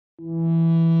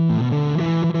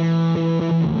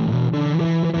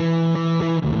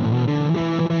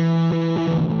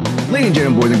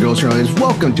boys and girls,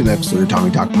 welcome to the episode of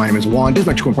Tommy Talk. My name is Juan. This is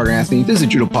my true partner, Anthony. This is a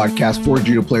judo podcast for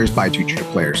judo players by two judo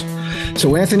players.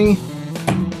 So, Anthony,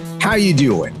 how you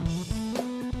doing?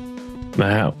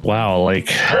 Wow, like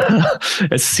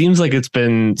it seems like it's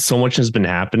been so much has been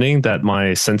happening that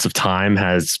my sense of time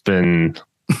has been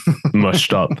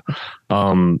mushed up.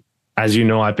 As you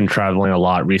know, I've been traveling a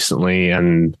lot recently,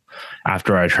 and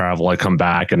after I travel, I come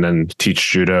back and then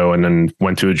teach judo, and then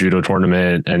went to a judo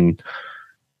tournament and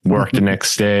work the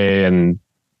next day. And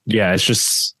yeah, it's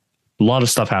just a lot of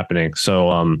stuff happening.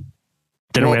 So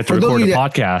then we have to record a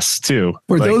podcast too.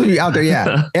 For those of you out there,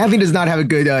 yeah, Anthony does not have a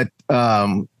good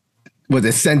with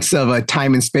a sense of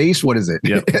time and space. What is it?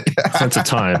 Yep. Sense of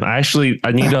time. I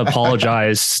need to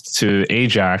apologize to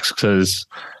Ajax because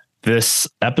this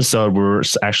episode we're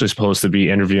actually supposed to be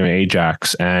interviewing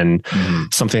Ajax, and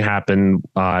something happened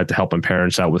to help my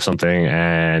parents out with something.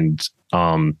 And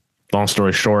long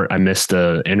story short, I missed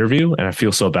the interview and I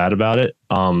feel so bad about it.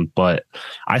 But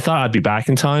I thought I'd be back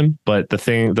in time, but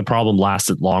the problem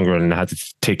lasted longer and I had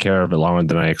to take care of it longer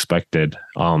than I expected.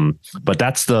 But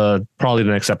that's probably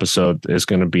the next episode is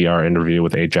going to be our interview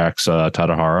with Ajax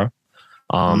Tadahara.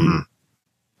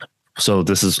 So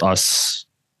this is us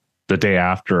the day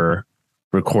after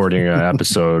recording an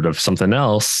episode of something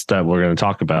else that we're going to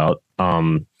talk about.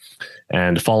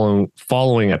 And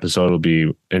following episode will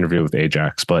be interview with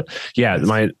Ajax. But yeah,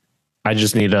 I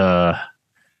just need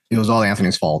It was all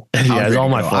Anthony's fault. Yeah, it's all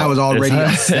my fault. I was already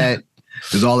upset.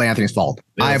 It was all Anthony's fault.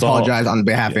 I apologize on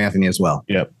behalf of Anthony as well.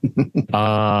 Yep.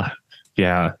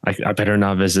 Yeah, I better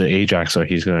not visit Ajax or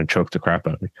he's going to choke the crap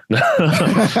out of me.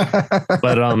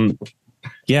 But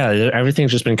yeah,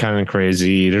 everything's just been kind of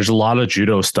crazy. There's a lot of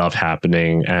judo stuff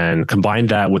happening, and combine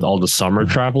that with all the summer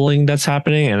traveling that's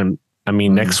happening. And I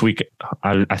mean, next week,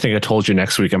 I think I told you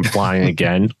next week I'm flying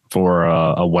again for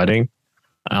a wedding.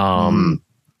 And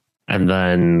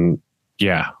then,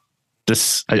 yeah,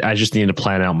 I just need to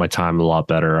plan out my time a lot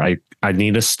better. I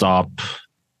need to stop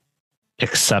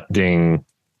accepting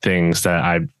things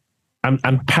that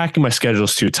I'm packing my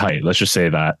schedules too tight. Let's just say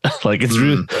that. Like it's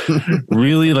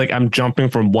really like I'm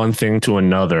jumping from one thing to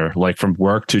another, like from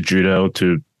work to judo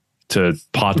to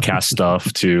podcast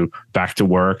stuff to back to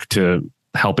work to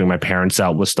helping my parents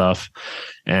out with stuff.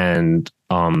 And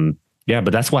yeah,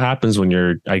 but that's what happens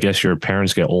when I guess your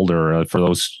parents get older. For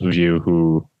those of you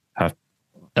who have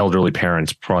elderly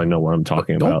parents, probably know what I'm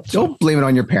talking about. Don't blame it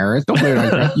on your parents. Don't blame it on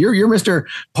your parents. You're Mr.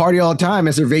 Party all the time,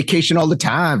 Mr. Vacation all the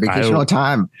time. All the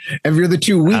time. Every other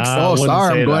 2 weeks. Oh,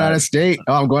 sorry, I'm going out of state.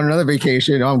 Oh, I'm going on another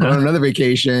vacation. Oh, I'm going on another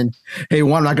vacation. Hey, I'm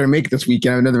not going to make it this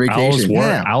weekend. I have another vacation.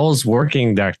 I was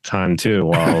working that time too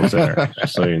while I was there,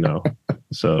 so you know.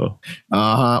 So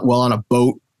well, on a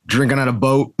boat, drinking on a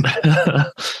boat.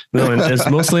 No, it's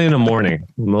mostly in the morning.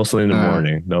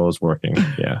 That was working.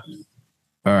 Yeah.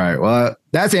 All right. Well,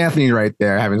 that's Anthony right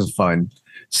there having some fun.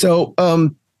 So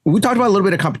we talked about a little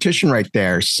bit of competition right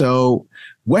there. So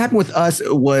what happened with us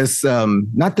was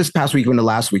not this past week, but the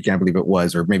last weekend, I believe it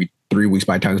was, or maybe 3 weeks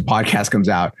by the time this podcast comes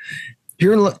out.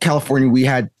 Here in California, we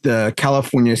had the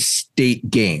California State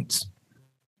Games.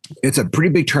 It's a pretty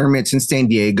big tournament. It's in San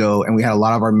Diego, and we had a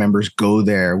lot of our members go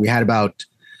there. We had about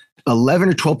 11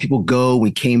 or 12 people go. We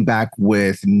came back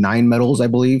with 9 medals, I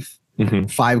believe.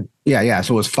 5. Yeah.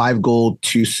 So it was 5 gold,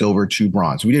 2 silver, 2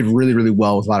 bronze. We did really, really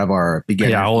well with a lot of our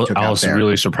beginners. Yeah, I was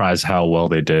really surprised how well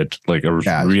they did. Like I was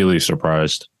really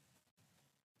surprised.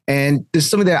 And this is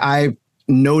something that I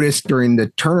noticed during the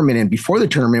tournament and before the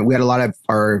tournament. We had a lot of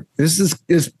I'm just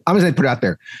going to put it out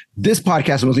there. This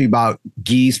podcast is mostly about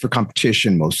gis for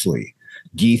competition, mostly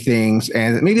gi things,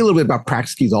 and maybe a little bit about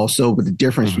practice gis also, but the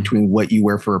difference between what you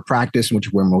wear for practice and what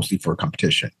you wear mostly for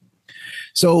competition.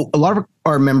 So a lot of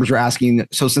our members are asking,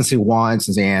 so Sensei Juan,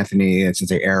 Sensei Anthony, and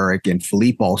Sensei Eric, and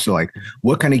Philippe also, like,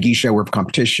 what kind of gi should I wear for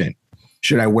competition?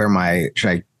 Should I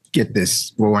get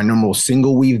this, wear my normal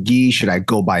single weave gi? Should I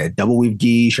go buy a double weave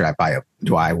gi?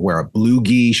 Do I wear a blue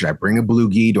gi? Should I bring a blue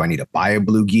gi? Do I need to buy a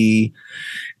blue gi?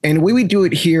 And the way we do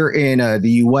it here in the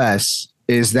US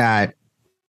is that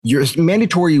your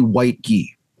mandatory white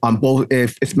gi on both,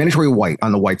 if it's mandatory white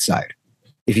on the white side.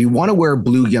 If you want to wear a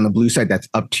blue gi on the blue side, that's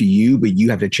up to you, but you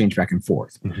have to change back and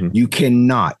forth. You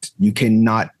cannot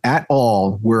at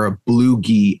all wear a blue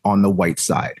gi on the white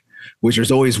side, which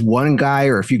there's always one guy,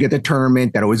 or if you get the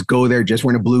tournament, that always go there just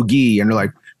wearing a blue gi. And they're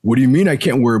like, what do you mean I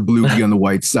can't wear a blue gi on the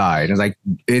white side? And it's like,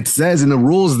 it says in the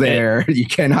rules there, you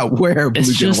cannot wear a blue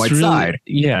gi on the white side.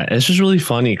 Yeah, it's just really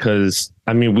funny because,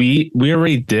 I mean, we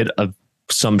already did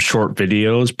some short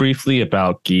videos briefly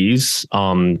about gis.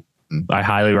 I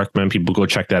highly recommend people go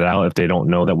check that out if they don't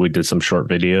know that we did some short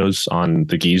videos on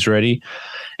the gis already.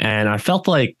 And I felt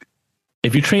like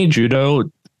if you train judo,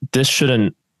 this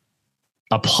shouldn't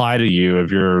apply to you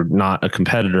if you're not a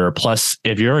competitor. Plus,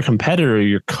 if you're a competitor,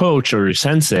 your coach or your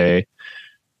sensei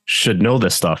should know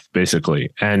this stuff,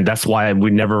 basically. And that's why we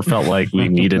never felt like we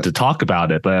needed to talk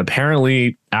about it. But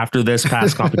apparently, after this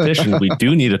past competition, we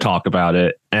do need to talk about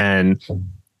it. And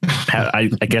I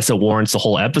guess it warrants a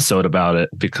whole episode about it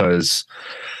because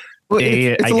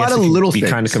it's a lot of little things.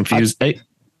 Kind of confused.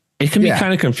 It can be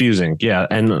kind of confusing. Yeah.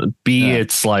 And B,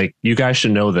 it's like, you guys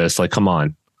should know this. Like, come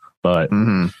on. But,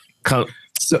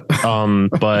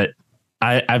 but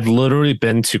I've literally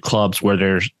been to clubs where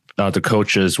there's the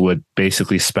coaches would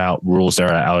basically spout rules that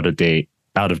are out of date,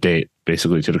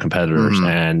 basically to the competitors.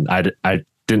 And I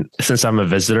didn't, since I'm a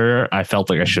visitor, I felt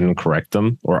like I shouldn't correct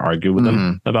them or argue with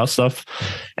them about stuff.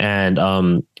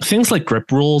 And things like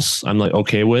grip rules, I'm like,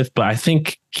 okay with, but I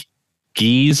think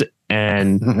gis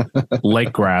and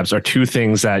leg grabs are two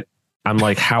things that I'm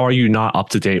like, how are you not up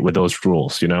to date with those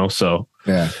rules? You know? So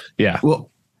yeah. Well,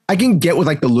 I can get with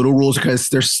like the little rules because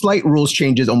there's slight rules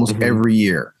changes almost every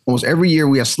year. Almost every year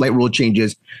we have slight rule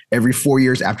changes. Every 4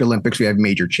 years after Olympics, we have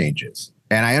major changes.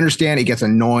 And I understand it gets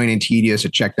annoying and tedious to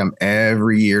check them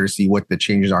every year to see what the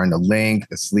changes are in the length,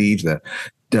 the sleeves, the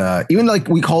even like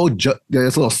we call this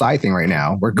little side thing right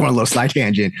now. We're going a little side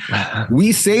tangent.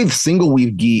 We save single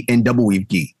weave gi and double weave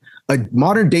gi. A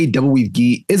modern day double weave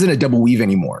gi isn't a double weave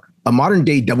anymore. A modern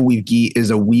day double weave gi is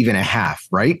a weave and a half,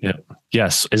 right? Yeah.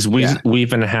 Yes, is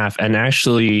weave and a half. And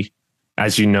actually,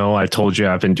 as you know, I told you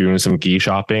I've been doing some gi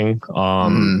shopping.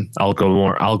 I'll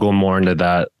go more into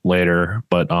that later.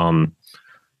 But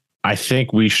I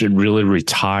think we should really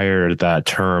retire that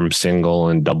term single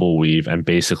and double weave and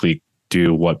basically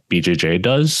do what BJJ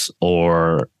does.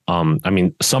 Or I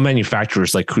mean, some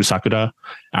manufacturers like Kusakura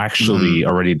actually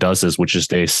already does this, which is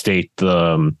they state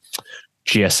the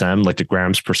GSM, like the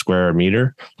grams per square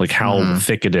meter, like how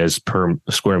thick it is per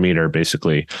square meter.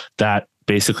 Basically, that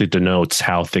basically denotes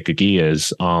how thick a gi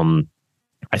is. I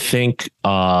think,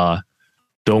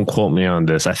 don't quote me on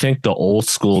this, I think the old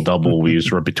school double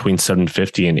weaves were between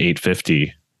 750 and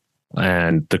 850,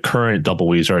 and the current double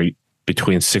weaves are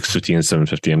between 650 and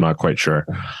 750. I'm not quite sure.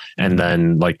 And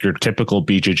then like your typical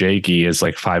BJJ gi is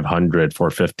like 500,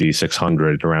 450,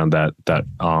 600, around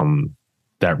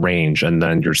that range. And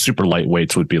then your super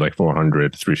lightweights would be like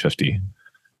 400, 350.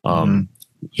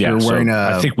 Yeah. So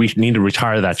I think we need to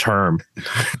retire that term.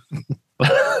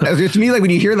 To me, like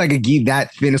when you hear like a gi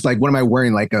that thin, it's like, what am I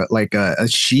wearing? Like a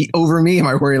sheet over me? Am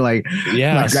I wearing like,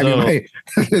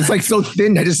 it's like so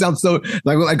thin. That just sounds so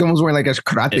like almost wearing like a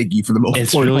karate gi for the most part.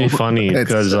 It's really funny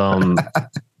because I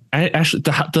actually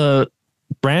the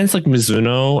brands like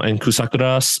Mizuno and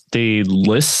Kusakura, they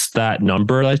list that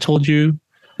number that I told you.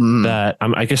 That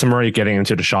I guess I'm already getting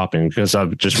into the shopping because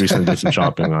I've just recently did some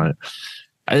shopping on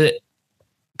it.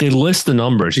 They list the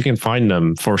numbers. You can find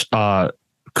them for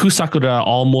Kusakura,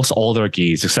 almost all their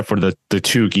gis, except for the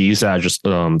two gis that I just,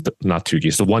 not two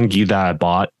gis, the one gi that I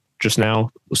bought just now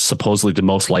was supposedly the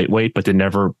most lightweight, but they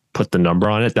never put the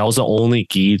number on it. That was the only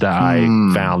gi that I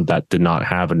found that did not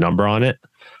have a number on it.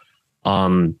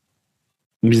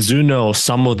 Mizuno,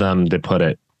 some of them, they put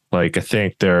it, like, I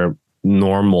think they're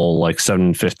normal, like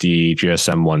 750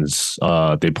 GSM ones,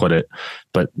 they put it,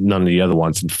 but none of the other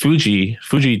ones. And Fuji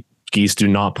gis do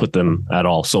not put them at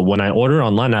all. So when I order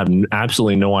online, I have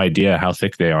absolutely no idea how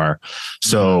thick they are.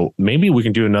 So maybe we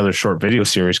can do another short video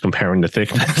series comparing the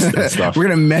thickness and stuff. We're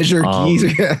gonna measure gis.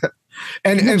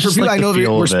 and for people, like, I know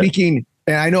that we're speaking.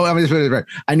 And I know I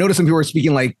noticed some people are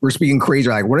speaking like we're speaking crazy.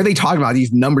 Like, what are they talking about?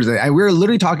 These numbers? And we're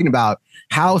literally talking about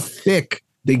how thick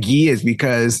the gi is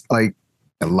because like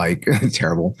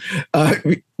terrible.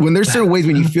 When there's certain ways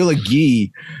when you feel a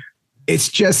gi, it's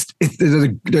just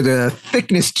there's a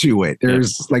thickness to it.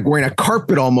 There's like wearing a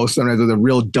carpet almost sometimes with a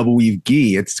real double weave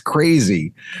gi. It's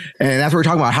crazy, and that's what we're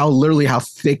talking about. How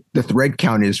thick the thread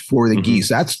count is for the gi.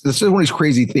 So this is one of these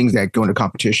crazy things that go into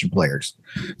competition players.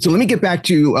 So let me get back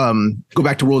to go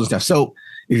back to rules and stuff. So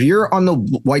if you're on the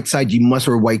white side, you must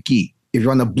wear white gi. If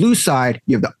you're on the blue side,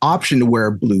 you have the option to wear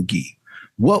a blue gi.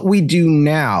 What we do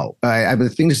now, I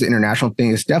think this is an international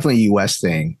thing. It's definitely a US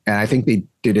thing. And I think they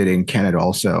did it in Canada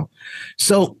also.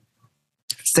 So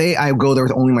say I go there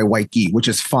with only my white gi, which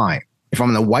is fine. If I'm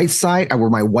on the white side, I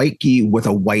wear my white gi with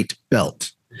a white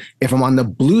belt. If I'm on the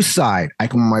blue side, I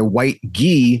can wear my white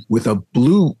gi with a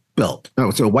blue belt. No,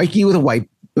 so a white gi with a white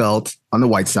belt on the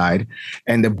white side,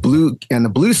 and the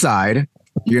blue side,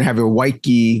 you're gonna have your white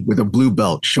gi with a blue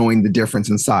belt, showing the difference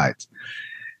in size.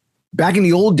 Back in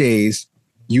the old days,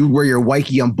 you wear your white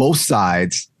gi on both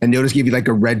sides, and they'll just give you like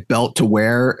a red belt to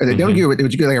wear. They don't give you, they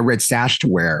would give you like a red sash to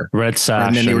wear. Red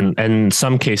sash, and in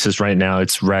some cases right now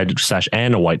it's red sash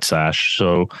and a white sash,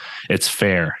 so it's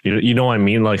fair. You know what I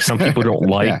mean? Like some people don't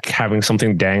like having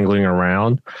something dangling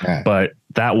around, but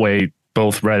that way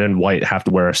both red and white have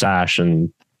to wear a sash,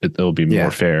 and it'll be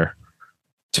more fair.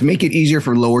 To make it easier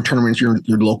for lower tournaments, your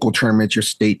local tournaments, your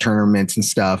state tournaments and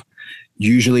stuff,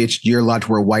 usually you're allowed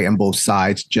to wear white on both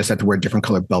sides, just have to wear a different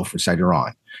color belt for side you're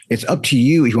on. It's up to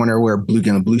you if you want to wear a blue gi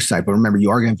on the blue side, but remember, you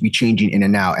are going to be changing in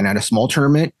and out. And at a small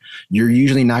tournament, you're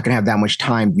usually not going to have that much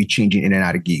time to be changing in and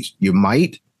out of gis. You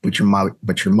might, but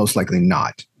you're most likely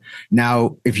not.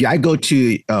 Now, if I go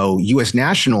to U.S.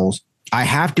 Nationals, I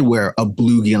have to wear a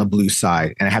blue gi on the blue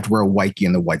side, and I have to wear a white gi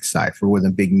on the white side for one of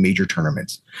the big major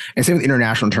tournaments. And same with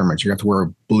international tournaments. You have to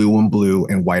wear blue on blue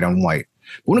and white on white.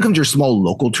 But when it comes to your small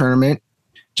local tournament,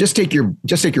 just take your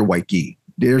white gi.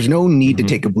 There's no need to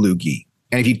take a blue gi.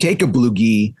 And if you take a blue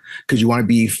gi because you want to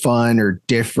be fun or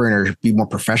different or be more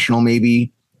professional,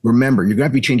 maybe, remember, you're going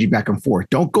to be changing back and forth.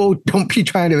 Don't be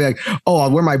trying to be like, oh,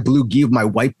 I'll wear my blue gi with my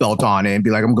white belt on it and be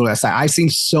like, I'm going to go outside. I've seen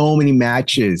so many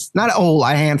matches, not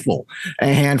a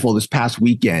handful this past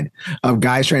weekend of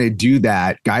guys trying to do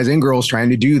that, guys and girls trying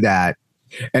to do that.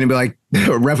 And it'd be like,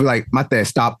 ref would be like, Mate,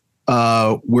 stop.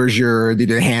 Where's your, they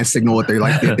do the hand signal with their,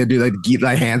 like, they do like gi,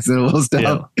 like hand signal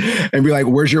stuff, and be like,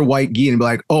 where's your white gi? And be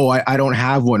like, oh, I don't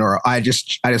have one, or I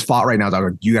just fought right now. So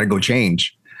like, you got to go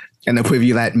change. And they'll put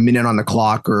you that minute on the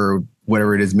clock or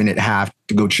whatever it is, minute half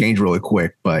to go change really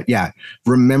quick. But yeah,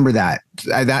 remember that's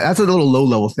a little low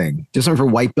level thing. Just something for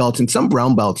white belts and some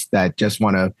brown belts that just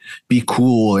want to be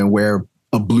cool and wear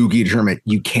a blue gi tournament.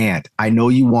 You can't. I know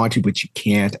you want to, but you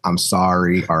can't. I'm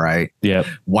sorry. All right. Yeah.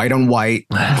 White on white,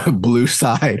 blue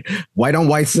side, white on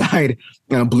white side,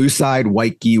 and a blue side,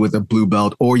 white gi with a blue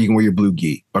belt, or you can wear your blue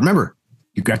gi. But remember,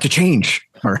 you got to change.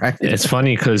 All right. It's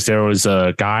funny because there was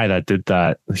a guy that did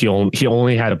that. He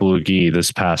only had a blue gi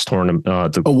this past tournament.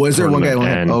 Was there one guy?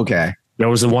 Okay. There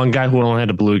was the one guy who only had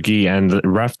a blue gi, and the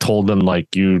ref told him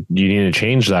like you need to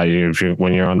change that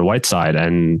when you're on the white side,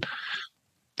 and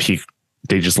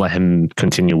they just let him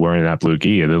continue wearing that blue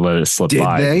gi. They let it slip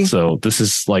by. They? So this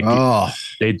is like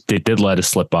they did let it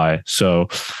slip by. So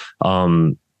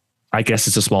I guess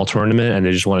it's a small tournament, and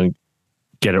they just want to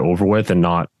get it over with and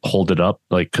not hold it up,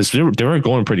 like, because they were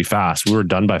going pretty fast. We were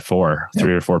done by 3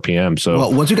 or 4 p.m. So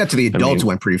once we got to the adults, it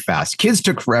went pretty fast. Kids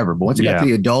took forever, but once you got to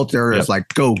the adults, there was like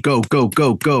go.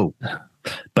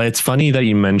 But it's funny that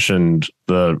you mentioned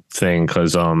the thing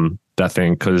because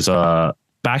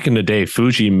back in the day,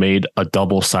 Fuji made a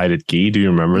double-sided gi. Do you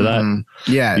remember that?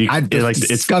 Yeah, it's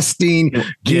disgusting.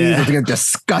 Gis, I think it's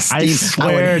disgusting. I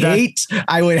swear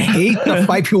I would hate the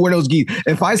fight people wear those gis.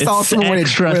 If I saw someone wear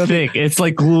extra thick, it's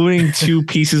like gluing 2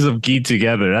 pieces of gi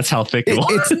together. That's how thick it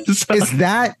was. It's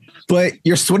that, but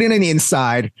you're sweating on the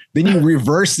inside. Then you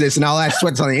reverse this, and all that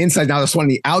sweat's on the inside. Now the sweat on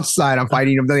the outside. I'm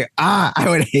fighting them. Like, I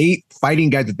would hate fighting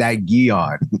guys with that gi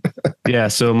on. Yeah,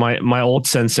 so my old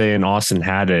sensei in Austin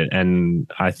had it,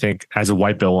 and I think as a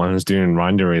white belt when I was doing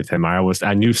Randori with him,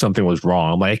 I knew something was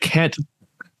wrong. I'm like, I can't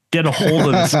get a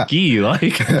hold of this gi.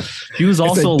 Like, he was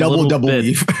also a double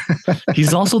weave.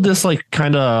 He's also this like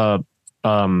kind of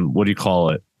what do you call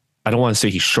it? I don't want to say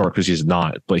he's short because he's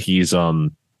not, but he's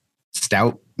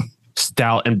stout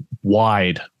and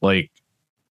wide. Like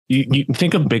you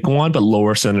think of Big One, but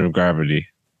lower center of gravity.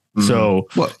 So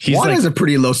he's Juan has a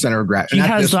pretty low center of gravity. He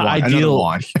has the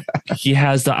ideal. He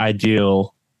has the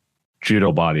ideal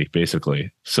judo body,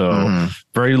 basically. So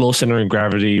very low center of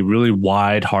gravity, really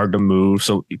wide, hard to move.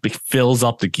 So it fills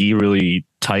up the gi really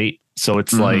tight. So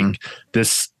it's like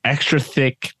this extra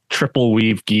thick triple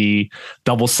weave gi,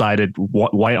 double sided,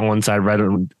 white on one side, white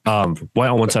on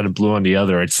one side, and blue on the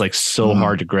other. It's like so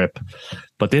hard to grip.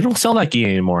 But they don't sell that gi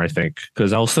anymore, I think,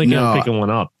 because I was thinking of picking one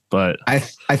up. But I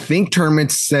think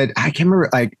tournaments said, I can't remember,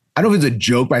 like, I don't know if it's a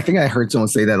joke, but I think I heard someone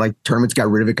say that like tournaments got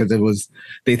rid of it because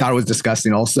they thought it was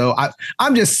disgusting. Also,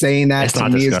 I'm just saying that it's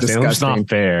not disgusting. It's not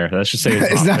fair. Let's just say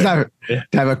it's not fair.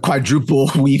 To have a quadruple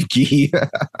weave gi.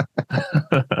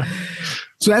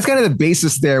 So that's kind of the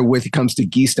basis there when it comes to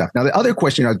gi stuff. Now, the other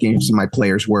question I was getting from my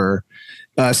players were,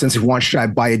 since if one should I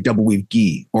buy a double weave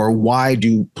gi, or why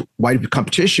do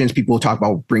competitions people talk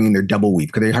about bringing their double weave?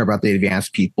 Because they heard about the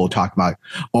advanced people talk about,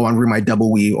 oh, I'm bringing my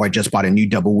double weave, or I just bought a new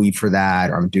double weave for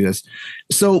that, or I'm doing this.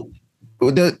 So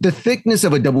the thickness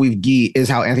of a double weave gi is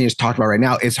how Anthony just talked about right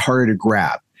now. It's harder to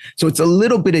grab. So it's a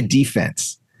little bit of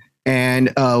defense.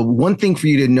 And one thing for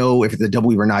you to know if it's a double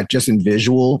weave or not, just in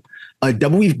visual, a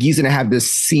double weave gi is going to have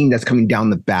this seam that's coming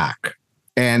down the back.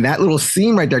 And that little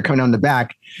seam right there coming down the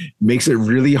back makes it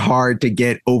really hard to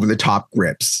get over the top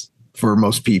grips for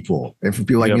most people. And for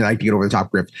people like me, like to get over the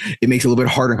top grip, it makes it a little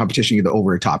bit harder in competition to get the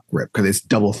over the top grip because it's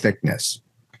double thickness.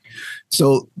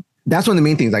 So that's one of the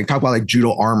main things. Like talk about like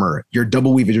judo armor. Your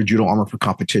double weave is your judo armor for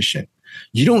competition.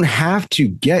 You don't have to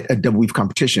get a double weave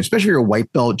competition, especially if you're a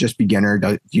white belt, just beginner.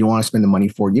 You don't want to spend the money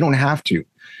for it. You don't have to.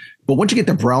 But once you get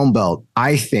the brown belt,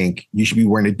 I think you should be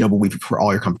wearing a double weave for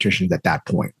all your competitions at that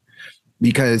point.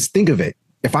 Because think of it.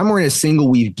 If I'm wearing a single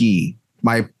weave gi,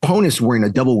 my opponent's wearing a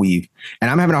double weave,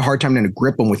 and I'm having a hard time to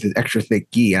grip him with his extra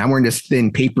thick gi, and I'm wearing this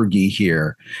thin paper gi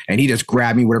here, and he just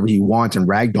grabbed me whatever he wants and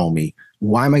ragdoll me.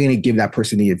 Why am I going to give that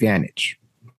person the advantage?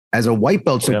 As a white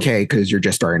belt, it's okay because you're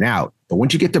just starting out. But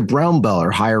once you get to brown belt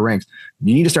or higher ranks,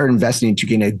 you need to start investing to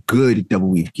get a good double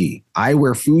weave gi. I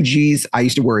wear Fujis. I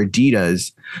used to wear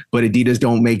Adidas, but Adidas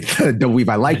don't make the double weave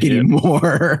I like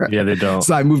anymore. Yeah, they don't.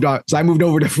 So I moved on. So I moved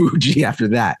over to Fuji after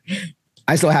that.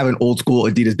 I still have an old school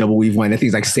Adidas double weave one. I think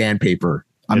it's like sandpaper.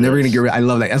 I'm never going to get rid. I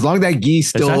love that. As long as that gi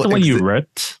still. Is that the one you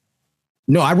ripped?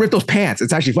 No, I ripped those pants.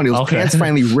 It's actually funny. Those pants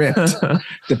finally ripped.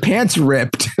 The pants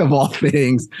ripped of all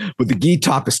things, but the gi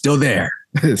top is still there.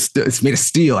 It's made of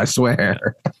steel, I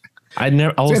swear. I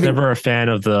was never a fan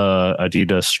of the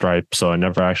Adidas stripe, so I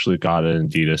never actually got an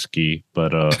Adidas gi.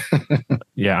 But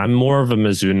yeah, I'm more of a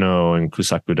Mizuno and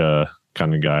Kusakuda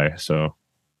kind of guy. So.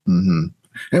 Mm-hmm.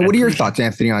 And what are your thoughts,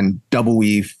 Anthony, on double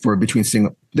weave the difference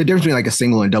between like a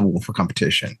single and double for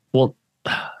competition? Well,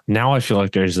 now I feel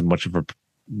like there's much of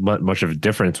a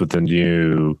difference with the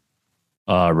new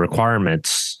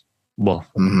requirements. Well,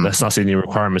 that's not saying new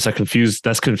requirements.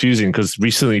 That's confusing because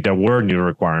recently there were new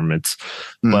requirements.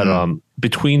 But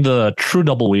between the true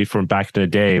double weave from back in the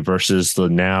day versus the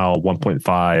now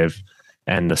 1.5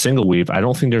 and the single weave, I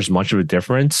don't think there's much of a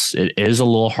difference. It is a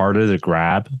little harder to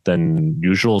grab than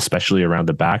usual, especially around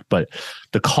the back. But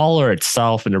the collar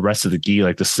itself and the rest of the gi,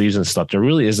 like the sleeves and stuff, there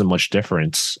really isn't much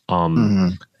difference.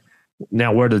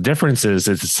 Now, where the difference is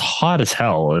it's hot as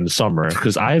hell in the summer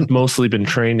because I've mostly been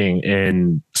training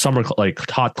in summer, like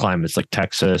hot climates like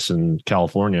Texas and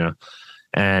California.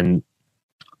 And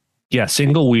yeah,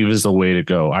 single weave is the way to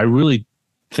go. I really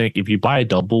think if you buy a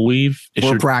double weave, it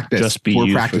should just be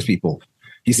used practice people.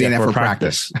 He's saying that for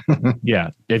practice.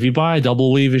 Yeah. If you buy a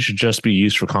double weave, it should just be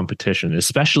used for competition,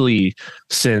 especially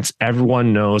since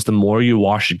everyone knows the more you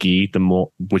wash a gi, the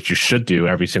more, which you should do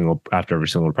after every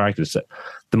single practice,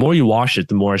 the more you wash it,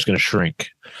 the more it's going to shrink.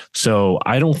 So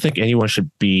I don't think anyone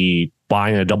should be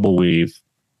buying a double weave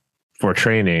for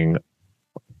training,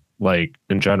 like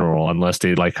in general, unless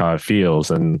they like how it feels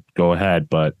and go ahead.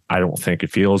 But I don't think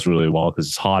it feels really well because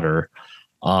it's hotter.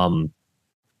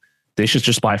 They should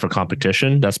just buy for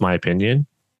competition. That's my opinion.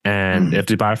 And if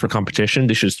they buy for competition,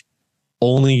 they should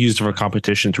only use it for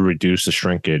competition to reduce the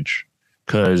shrinkage.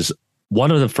 Because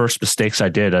one of the first mistakes I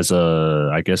did as a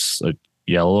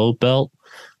yellow belt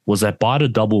was I bought a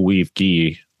double weave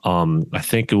gi. I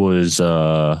think it was it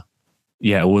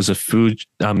was a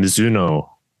Mizuno,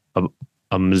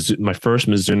 my first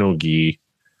Mizuno gi.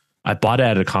 I bought it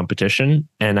at a competition,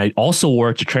 and I also wore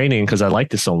it to training because I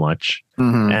liked it so much.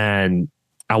 And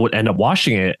I would end up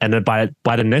washing it, and then by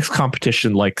the next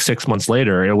competition, like 6 months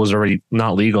later, it was already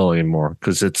not legal anymore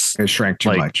because it shrank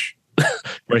too much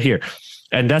right here.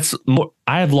 And that's more.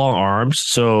 I have long arms,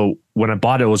 so when I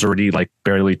bought it, it was already like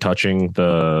barely touching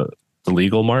the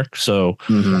legal mark. So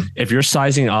if you're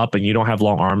sizing up and you don't have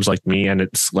long arms like me, and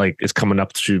it's coming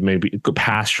up to maybe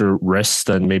past your wrists,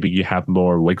 then maybe you have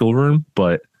more wiggle room.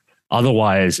 But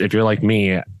otherwise, if you're like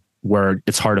me, where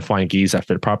it's hard to find gis that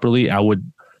fit properly, I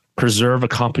would preserve a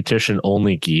competition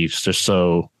only gi just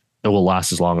so it will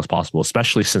last as long as possible,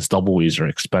 especially since double weaves are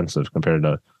expensive compared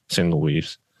to single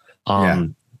weaves.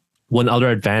 One other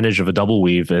advantage of a double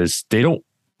weave is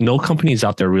no companies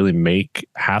out there really make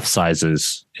half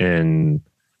sizes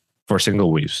for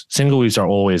single weaves. Single weaves are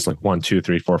always like 1, 2,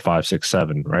 3, 4, 5, 6,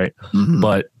 7, right?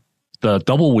 But the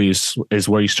double weaves is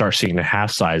where you start seeing the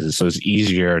half sizes. So it's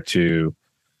easier to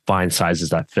find sizes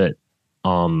that fit.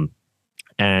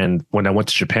 And when I went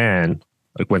to Japan,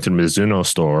 I went to the Mizuno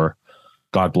store.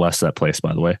 God bless that place,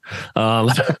 by the way.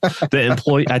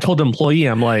 I told the employee,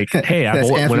 I'm like, hey,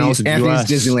 when I was in Anthony's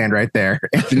US, Disneyland right there.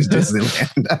 Anthony's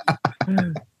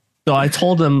Disneyland. So I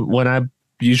told him when I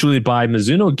usually buy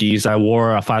Mizuno gis, I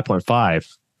wore a 5.5,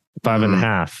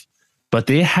 5.5, but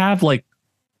they have like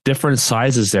different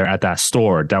sizes there at that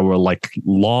store that were like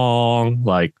long,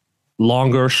 like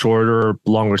longer, shorter,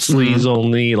 longer sleeves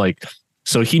only, like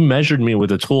So he measured me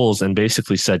with the tools and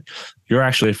basically said, "You're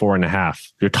actually a 4.5.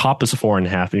 Your top is a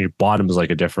 4.5, and your bottom is like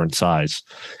a different size."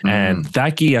 And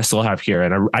that gi I still have here,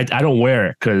 and I don't wear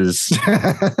it because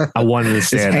I wanted to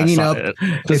stay. It's hanging up.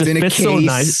 Because it fits so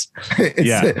nice.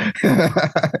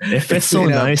 It fits so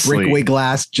nicely. Breakaway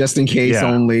glass, just in case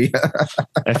only.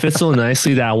 It fits so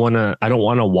nicely that I don't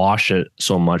want to wash it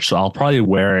so much, so I'll probably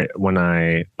wear it when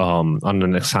I on the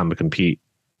next time I compete.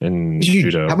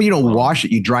 Judo. How about you don't wash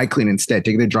it? You dry clean instead.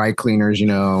 Take it to dry cleaners.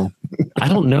 I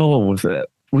don't know with it.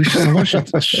 Someone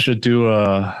should do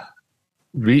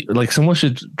someone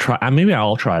should try. Maybe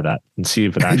I'll try that and see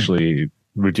if it actually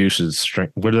reduces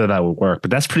strength. Whether that would work,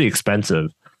 but that's pretty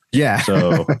expensive. Yeah.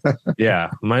 So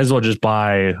might as well just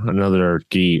buy another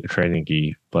training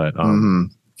gi. But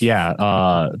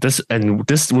this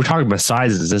we're talking about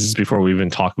sizes. This is before we even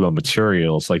talk about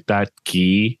materials. Like that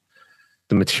gi.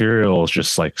 The material is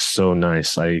just like so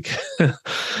nice. Like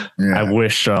I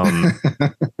wish, I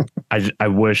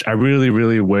really,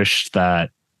 really wish that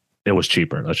it was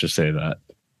cheaper. Let's just say that.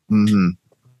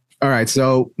 All right.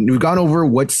 So we've gone over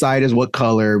what side is what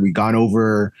color. We've gone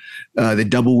over the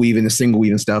double weave and the single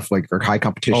weave and stuff like for high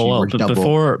competition. Oh, well,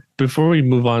 before we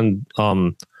move on,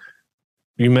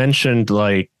 you mentioned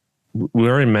we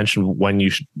already mentioned when you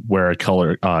should wear a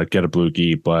color, get a blue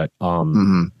gi, but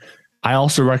I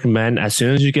also recommend as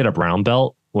soon as you get a brown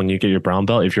belt, when you get your brown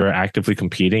belt, if you're actively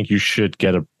competing, you should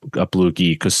get a blue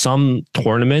gi, because some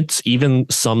tournaments, even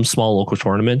some small local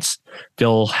tournaments,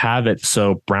 they'll have it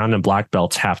so brown and black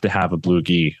belts have to have a blue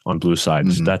gi on blue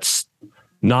sides. That's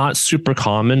not super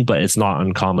common, but it's not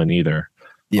uncommon either.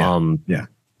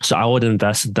 So I would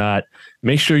invest in that.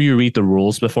 Make sure you read the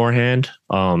rules beforehand.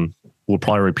 We'll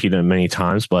probably repeat it many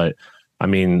times, but I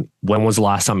mean, when was the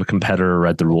last time a competitor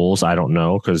read the rules? I don't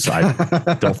know, because I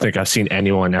don't think I've seen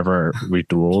anyone ever read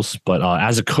the rules. But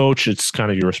as a coach, it's kind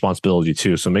of your responsibility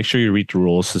too. So make sure you read the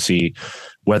rules to see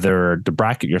whether the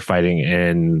bracket you're fighting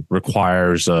in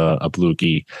requires a blue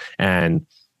gi. And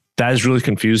that is really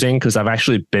confusing, because I've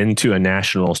actually been to a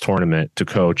nationals tournament to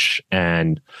coach,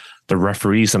 and the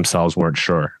referees themselves weren't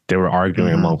sure. They were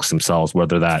arguing amongst themselves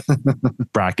whether that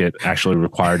bracket actually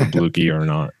required a blue gi or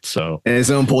not. So, and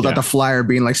someone pulled out the flyer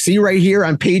being like, see right here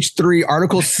on page 3,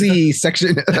 article C,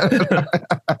 section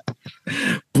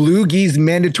blue gi's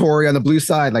mandatory on the blue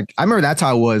side. Like, I remember that's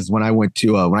how it was when I went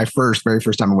to, very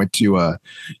first time I went to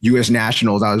US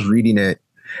Nationals. I was reading it,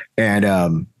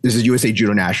 and this is USA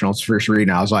Judo Nationals first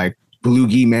reading. I was like, blue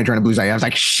gi mandatory on the blue side. I was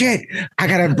like, shit, I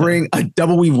gotta bring a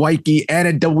double weave white gi and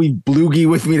a double weave blue gi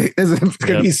with me. It's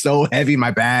gonna be so heavy in my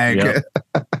bag.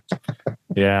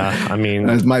 Yeah, I mean,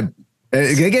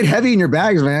 they get heavy in your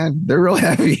bags, man. They're real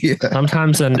heavy.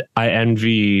 Sometimes I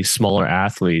envy smaller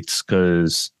athletes,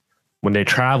 because when they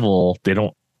travel, they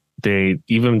have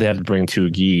to bring 2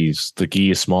 gis. The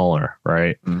gi is smaller,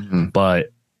 right?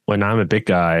 But when I'm a big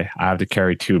guy, I have to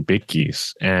carry 2 big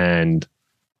gis, and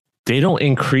they don't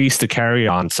increase the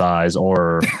carry-on size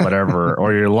or whatever,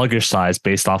 or your luggage size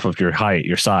based off of your height,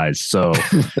 your size. So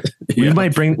we're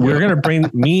going to bring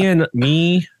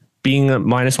me being a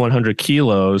minus 100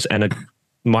 kilos and a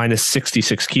minus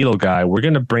 66 kilo guy. We're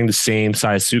going to bring the same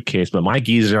size suitcase, but my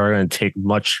gis are going to take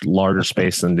much larger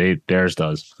space than theirs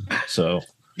does. So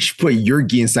you should put your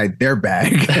gi inside their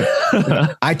bag.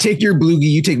 I take your blue gi,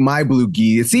 you take my blue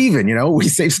gi. It's even, we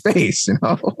save space,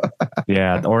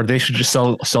 Yeah, or they should just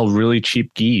sell really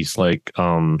cheap gis. Like,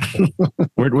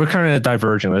 we're kind of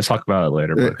diverging. Let's talk about it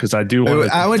later, because I do want to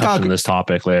touch on this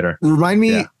topic later. Remind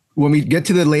me when we get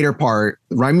to the later part.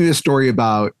 Remind me the story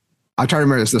about. I'm trying to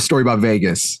remember this. The story about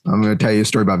Vegas. I'm going to tell you a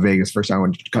story about Vegas. First time I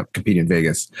went to compete in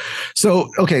Vegas. So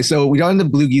we got into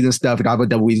blue gis and stuff. We got about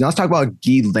double weaves. Now let's talk about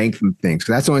gi length and things,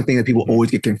 because that's the only thing that people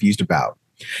always get confused about.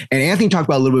 And Anthony talked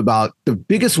about a little bit about the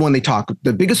biggest one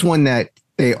that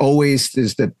they always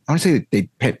is the, I want to say they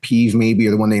pet peeve maybe,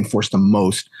 or the one they enforce the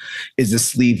most, is the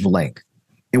sleeve length.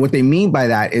 And what they mean by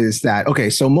that is that,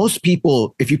 so most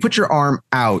people, if you put your arm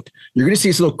out, you're going to see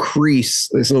this little crease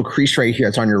right here.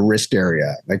 It's on your wrist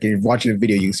area. Like if you're watching a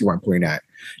video, you can see where I'm pointing at.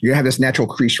 You're going to have this natural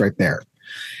crease right there.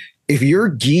 If your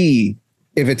gi,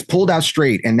 if it's pulled out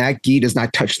straight and that gi does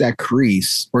not touch that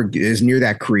crease or is near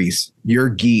that crease, your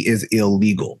gi is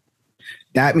illegal.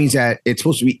 That means that it's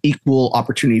supposed to be equal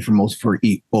opportunity for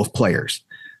both players.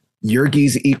 Your gi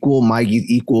is equal, my gi is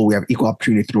equal. We have equal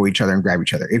opportunity to throw each other and grab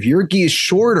each other. If your gi is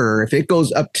shorter, if it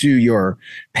goes up to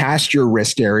past your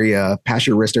wrist area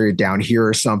down here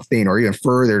or something, or even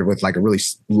further with like a really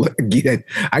gi that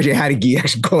I actually had a gi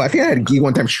actually go. I think I had a gi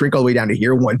one time shrink all the way down to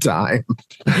here one time,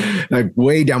 like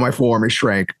way down my forearm and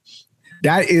shrank.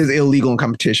 That is illegal in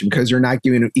competition, because you're not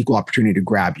giving an equal opportunity to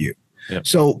grab you. Yep.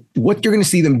 So what you're going to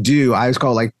see them do, I always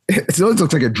call it it always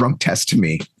looks like a drunk test to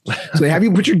me. So they have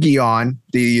you put your gi on,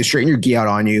 you straighten your gi out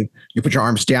on you, you put your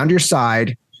arms down to your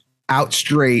side, out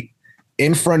straight,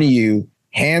 in front of you,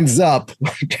 hands up,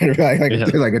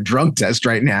 like a drunk test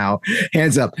right now,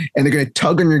 hands up, and they're going to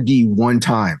tug on your gi one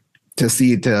time to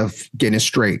see to get it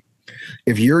straight.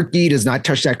 If your gi does not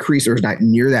touch that crease or is not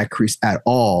near that crease at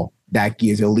all, that gi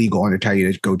is illegal, and they tell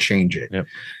you to go change it. Yep.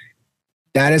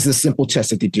 That is the simple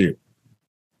test that they do.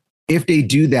 If they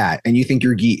do that and you think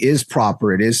your gi is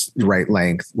proper, it is the right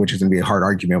length, which is going to be a hard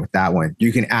argument with that one,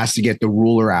 you can ask to get the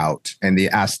ruler out, and they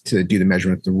ask to do the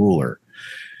measurement with the ruler,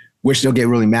 which they'll get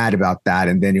really mad about that.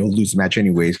 And then you'll lose the match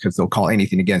anyways, because they'll call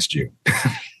anything against you.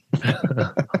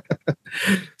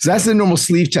 So that's the normal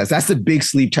sleeve test. That's the big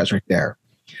sleeve test right there.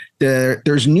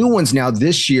 There's new ones now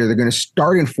this year. They're going to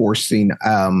start enforcing.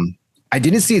 I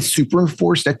didn't see it super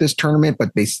enforced at this tournament,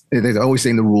 but they're always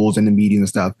saying the rules and the meeting and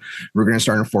stuff. We're going to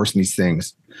start enforcing these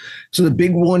things. So the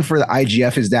big one for the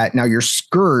IGF is that now your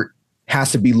skirt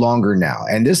has to be longer now.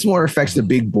 And this more affects the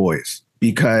big boys,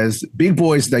 because big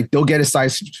boys, they'll get a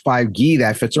size 5 gi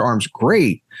that fits their arms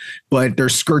great, but their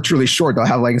skirt's really short. They'll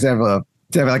have instead of a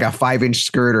 5-inch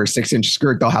skirt or a 6-inch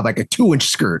skirt, they'll have a 2-inch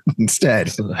skirt instead.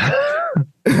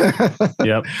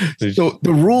 Yep. So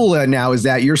the rule now is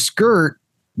that your skirt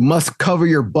must cover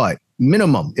your butt.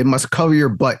 Minimum, it must cover your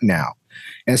butt now.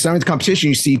 And some of the competition,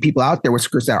 you see people out there with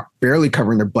skirts that are barely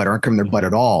covering their butt, aren't covering their butt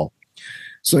at all.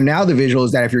 So now the visual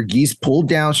is that if your gi's pulled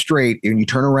down straight and you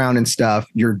turn around and stuff,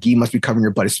 your gi must be covering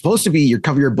your butt. It's supposed to be you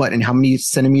cover your butt in how many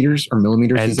centimeters or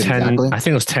millimeters? And is it 10, exactly? I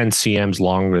think it was 10 cms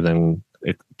longer than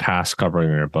it past covering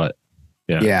your butt.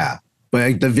 Yeah.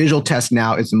 But the visual test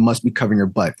now is it must be covering your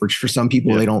butt. For some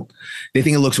people, they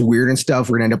think it looks weird and stuff.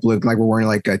 We're gonna end up looking like we're wearing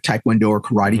a taekwondo or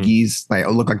karate gis. Like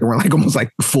it'll look like we're wearing almost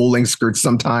full length skirts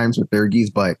sometimes with their gis.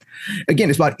 But again,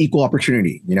 it's about equal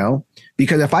opportunity,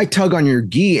 because if I tug on your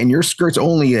gi and your skirt's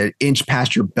only an inch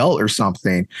past your belt or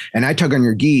something, and I tug on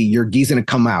your gi's gonna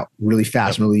come out really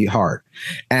fast, really hard.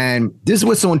 And this is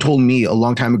what someone told me a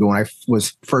long time ago when I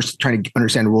was first trying to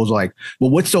understand the rules. Well,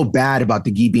 what's so bad about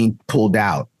the gi being pulled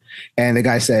out? And the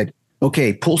guy said,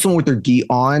 okay, pull someone with their gi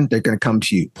on, they're going to come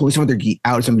to you. Pulling someone with their gi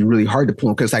out is going to be really hard to pull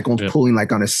them, because it's almost pulling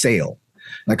on a sail.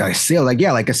 Like a sail,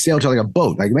 like a sail to a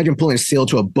boat. Like imagine pulling a sail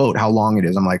to a boat, how long it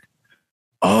is. I'm like,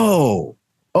 oh,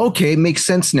 okay, makes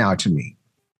sense now to me.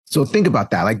 So think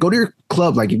about that. Go to your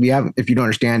club, if you don't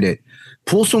understand it,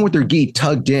 pull someone with their gi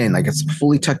tugged in, it's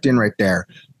fully tucked in right there.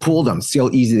 Pull them, see how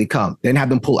easy they come. Then have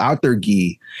them pull out their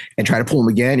gi and try to pull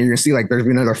them again. You're gonna see there's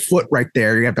another foot right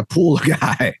there. You have to pull the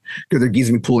guy because their gi's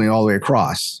gonna be pulling all the way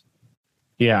across.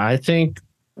 Yeah, I think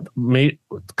a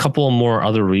couple more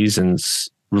other reasons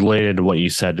related to what you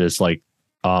said is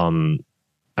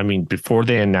before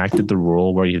they enacted the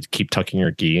rule where you keep tucking your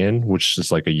gi in, which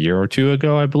is a year or two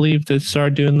ago, I believe they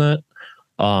started doing that.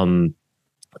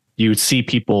 You would see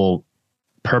people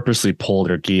purposely pull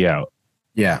their gi out.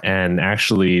 Yeah. And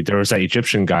actually, there was that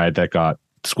Egyptian guy that got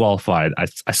disqualified.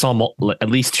 I saw at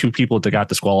least 2 people that got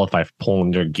disqualified for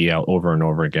pulling their gi out over and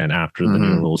over again after the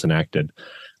new rules enacted.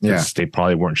 Yeah. They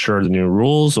probably weren't sure of the new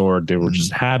rules, or they were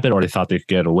just habit, or they thought they could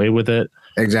get away with it.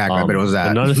 Exactly. But it was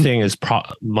that. Another thing is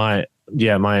my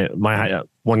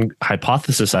one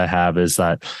hypothesis I have is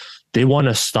that they want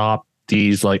to stop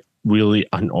these really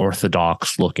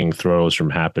unorthodox looking throws from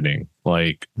happening.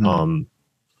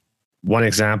 One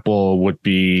example would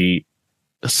be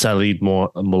Salid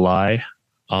Mulay,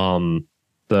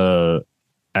 the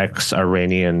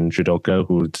ex-Iranian judoka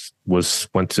who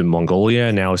went to Mongolia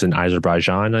and now is in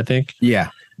Azerbaijan, I think.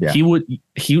 Yeah. There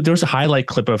was a highlight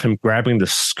clip of him grabbing the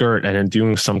skirt and then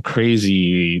doing some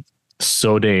crazy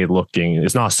Sode looking.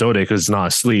 It's not Sode because it's not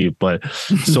a sleeve, but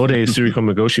Sode Suriko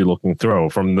Migoshi looking throw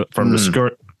from the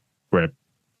skirt grip.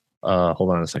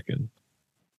 Hold on a second.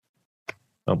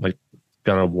 Oh,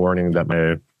 got a warning that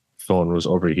my phone was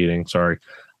overheating. Sorry.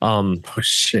 Oh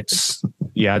shit.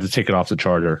 Yeah, I had to take it off the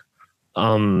charger.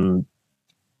 So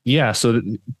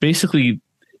basically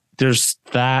there's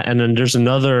that, and then there's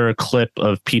another clip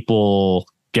of people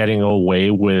getting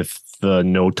away with the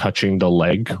no touching the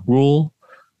leg rule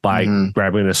by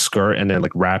grabbing the skirt and then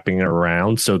wrapping it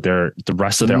around, so the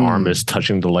rest of their arm is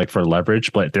touching the leg for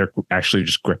leverage, but they're actually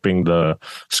just gripping the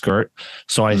skirt.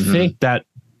 So I think that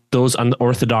those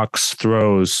unorthodox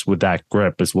throws with that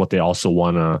grip is what they also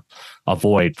want to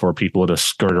avoid, for people to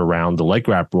skirt around the leg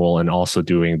wrap rule and also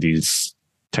doing these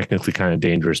technically kind of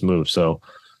dangerous moves. So,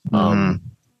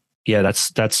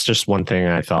 that's just one thing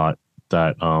I thought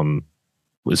that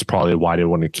is probably why they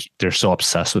want to they're so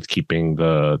obsessed with keeping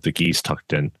the gis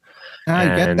tucked in. I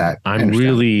get that. I'm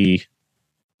really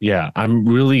Yeah, I'm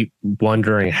really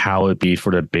wondering how it'd be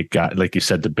for the big guy, like you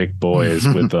said, the big boys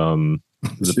with the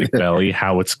big belly.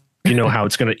 How it's how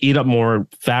it's going to eat up more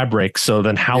fabric. So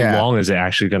then, how long is it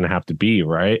actually going to have to be,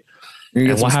 right?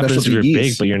 And what happens if you're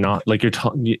big, but you're not like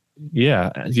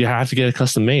yeah, you have to get it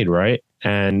custom made, right?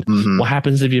 And what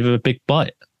happens if you have a big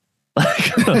butt?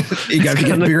 Like, you got to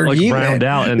get bigger, like round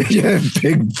out, and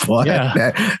big butt.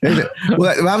 Yeah.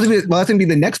 Well, that's gonna be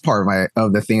the next part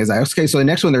of the thing. Is okay? So the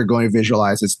next one they're going to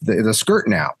visualize is the skirt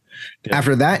now. Yeah.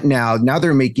 After that, now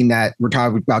they're making that. We're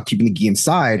talking about keeping the gi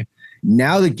inside.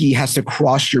 Now the gi has to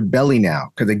cross your belly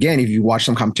now. Because again, if you watch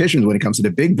some competitions when it comes to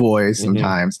the big boys,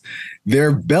 sometimes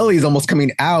their belly is almost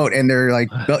coming out and they're like,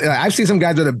 I've seen some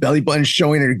guys with a belly button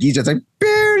showing their gi just like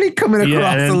barely coming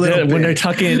across a little bit. When they're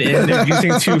tucking it in, they're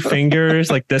using 2 fingers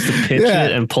like this to pitch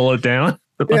it and pull it down.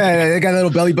 Yeah, they got a little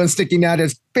belly button sticking out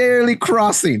that's barely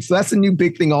crossing. So that's a new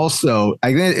big thing also.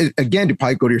 Again, to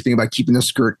probably go to your thing about keeping the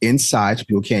skirt inside so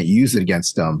people can't use it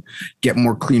against them, get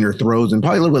more cleaner throws, and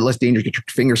probably a little bit less dangerous, get your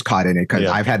fingers caught in it, because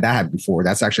I've had that happen before.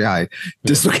 That's actually how I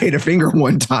dislocated a finger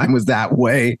one time, was that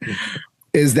way.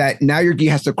 Is that now your gi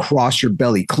has to cross your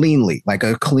belly cleanly, like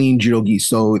a clean judo gi.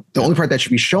 So the only part that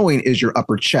should be showing is your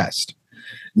upper chest,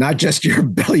 not just your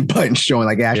belly button showing,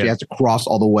 like it actually has to cross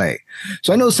all the way.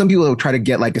 So I know some people will try to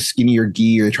get like a skinnier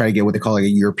gi, or they try to get what they call like a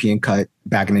European cut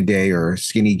back in the day, or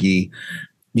skinny gi.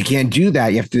 You can't do that.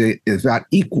 You have to, it's not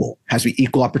equal. It has to be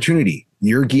equal opportunity.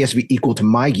 Your gi has to be equal to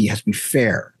my gi, has to be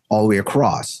fair all the way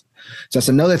across. So that's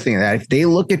another thing, that if they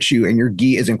look at you and your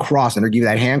gi isn't crossed and they're giving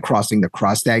that hand crossing to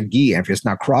cross that gi, and if it's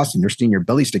not crossing, they're seeing your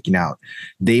belly sticking out,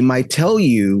 they might tell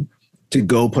you to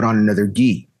go put on another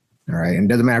gi. All right. And it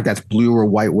doesn't matter if that's blue or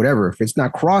white, whatever. If it's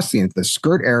not crossing, if the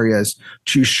skirt area is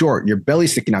too short, your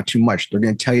belly's sticking out too much, they're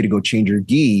going to tell you to go change your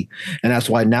gi. And that's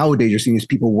why nowadays you're seeing these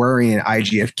people wearing an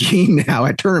IGF gi now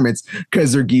at tournaments,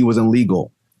 because their gi wasn't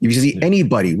legal. If you see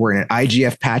anybody wearing an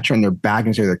IGF patch on their back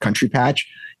instead of their country patch,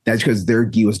 that's because their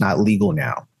gi was not legal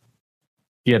now.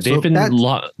 Yeah, they've been a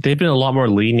lot more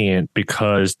lenient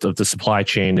because of the supply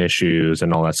chain issues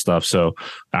and all that stuff. So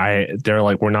they're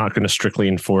like, we're not going to strictly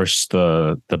enforce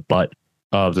the butt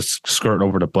of the skirt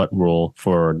over the butt rule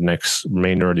for next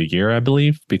remainder of the year, I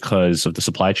believe, because of the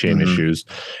supply chain issues.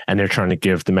 And they're trying to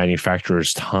give the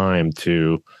manufacturers time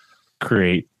to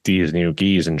create these new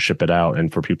gis and ship it out,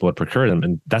 and for people to procure them.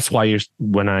 And that's why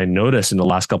when I noticed in the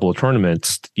last couple of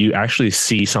tournaments, you actually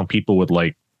see some people with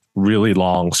like really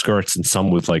long skirts and some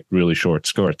with like really short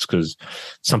skirts, because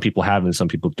some people have and some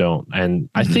people don't. And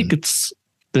I think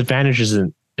the advantage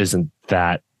isn't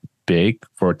that big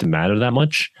for it to matter that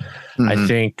much. I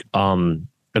think and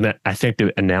I think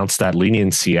they announced that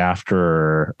leniency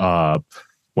after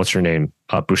what's her name,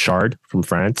 Bouchard from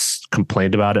France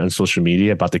complained about it on social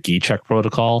media about the gi check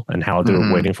protocol and how they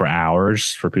were waiting for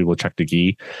hours for people to check the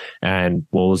gi. And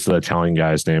what was the Italian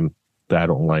guy's name that I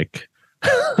don't like?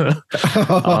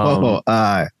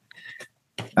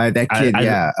 That kid,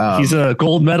 he's a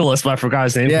gold medalist, but I forgot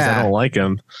his name because I don't like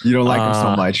him. You don't like him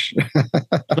so much.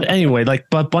 But anyway, but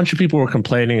a bunch of people were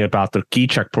complaining about the gi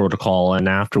check protocol, and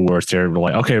afterwards they were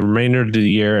like, okay, remainder of the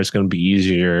year is going to be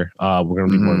easier. We're going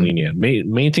to be more lenient.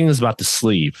 Main thing is about the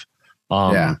sleeve.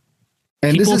 And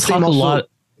this is talk a lot.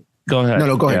 Go ahead.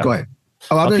 No, go ahead. Go ahead.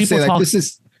 Oh, I'm going to say this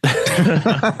is.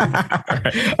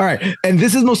 All right. And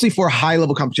this is mostly for high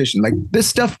level competition. Like this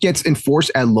stuff gets enforced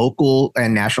at local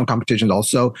and national competitions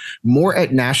also, more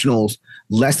at nationals,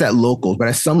 less at locals. But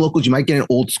at some locals, you might get an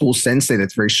old school sensei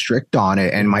that's very strict on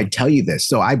it and might tell you this.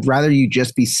 So I'd rather you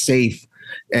just be safe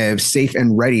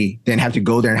and ready than have to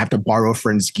go there and have to borrow a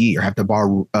friend's gi or have to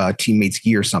borrow a teammate's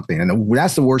gi or something. And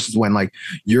that's the worst, is when like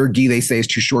your gi they say is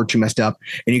too short, too messed up,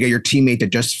 and you get your teammate that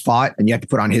just fought and you have to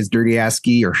put on his dirty ass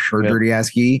gi or her dirty ass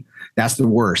gi. That's the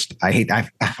worst. I hate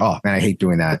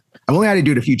doing that. I've only had to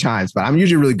do it a few times, but I'm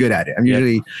usually really good at it. I'm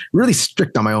usually really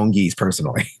strict on my own gis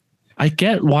personally. I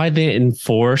get why they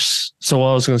enforce. So what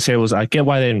I was going to say was, I get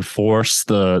why they enforce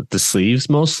the sleeves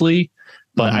mostly.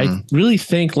 But I really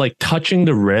think like touching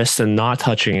the wrist and not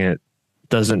touching it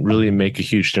doesn't really make a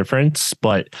huge difference.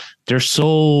 But they're so,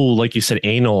 like you said,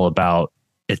 anal about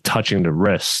it touching the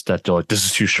wrist that they're like, this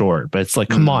is too short. But it's like,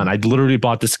 come on, I literally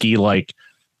bought the ski like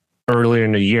earlier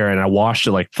in the year and I washed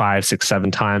it like 5, 6, 7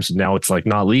 times. And now it's like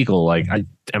not legal. Like,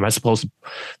 am I supposed to?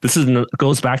 This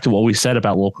goes back to what we said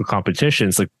about local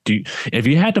competitions. Like, if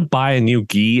you had to buy a new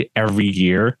gi every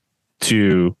year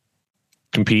to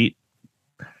compete,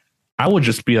 I would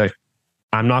just be like,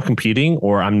 I'm not competing,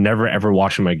 or I'm never ever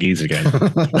washing my gis again.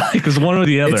 Because one or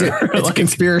the other. It's a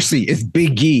conspiracy. It's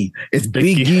Big Gi. It's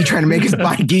Big Gi trying to make us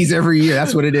buy gis every year.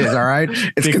 That's what it is. All right.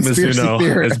 It's Big conspiracy Mizuno.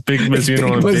 theory. It's Big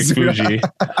Mizuno and Big Fuji.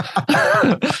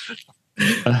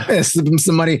 Slip him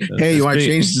some money. Hey, you want to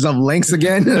change some lengths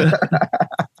again?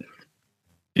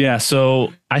 Yeah,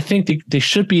 so I think they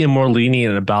should be more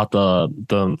lenient about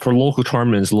the for local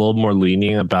tournaments, a little more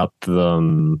lenient about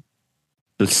the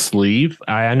sleeve.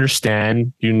 I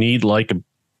understand you need like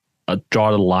a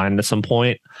draw the line at some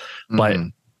point, but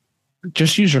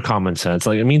just use your common sense.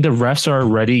 Like, I mean, the refs are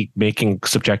already making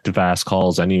subjective ass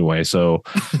calls anyway, so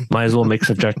might as well make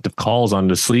subjective calls on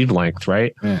the sleeve length,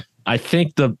 right? Yeah. I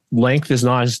think the length is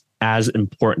not as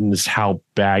important as how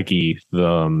baggy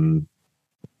the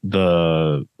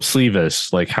sleeve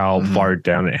is, like how far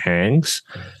down it hangs.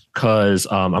 Because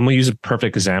I'm gonna use a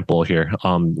perfect example here.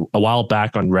 A while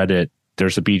back on Reddit,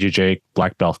 there's a BJJ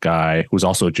black belt guy who's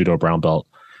also a judo brown belt,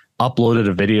 uploaded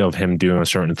a video of him doing a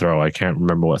certain throw. I can't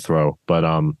remember what throw, but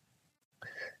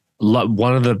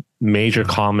one of the major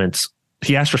comments,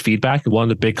 he asked for feedback. One of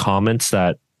the big comments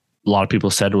that a lot of people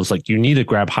said was like, you need to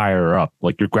grab higher up.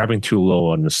 Like, you're grabbing too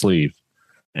low on the sleeve.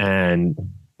 And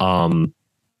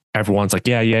everyone's like,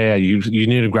 yeah. You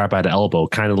need to grab by the elbow,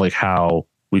 kind of like how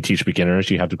we teach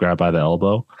beginners. You have to grab by the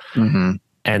elbow.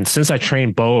 And since I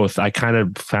trained both, I kind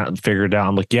of figured out,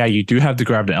 I'm like, yeah, you do have to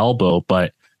grab the elbow,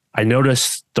 but I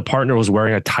noticed the partner was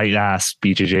wearing a tight ass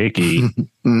BJJ gi.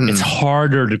 It's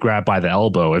harder to grab by the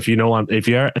elbow. If you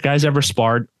guys ever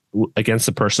sparred against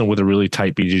a person with a really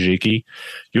tight BJJ gi,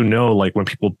 you know, like when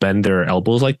people bend their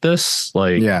elbows like this,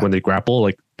 like when they grapple,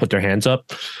 like put their hands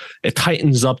up, it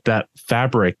tightens up that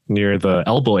fabric near the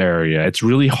elbow area. It's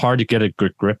really hard to get a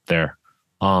good grip there.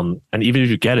 And even if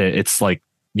you get it, it's like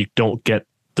you don't get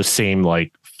the same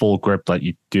like full grip that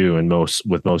you do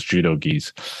with most judo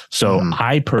gis. So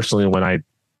I personally, when I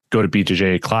go to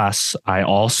BJJ class, I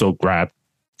also grab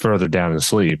further down the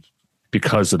sleeve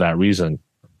because of that reason.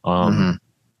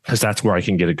 Because that's where I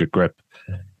can get a good grip.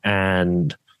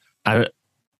 And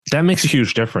that makes a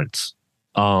huge difference.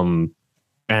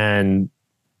 And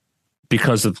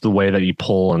because of the way that you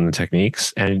pull and the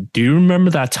techniques. And do you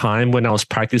remember that time when I was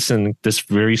practicing this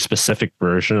very specific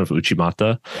version of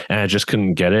Uchimata and I just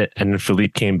couldn't get it? And then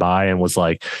Philippe came by and was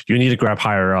like, you need to grab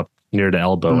higher up near the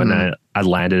elbow. And then I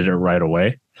landed it right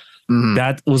away.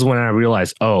 That was when I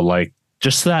realized, oh, like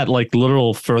just that like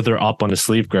little further up on the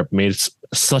sleeve grip made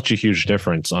such a huge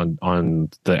difference on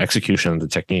the execution of the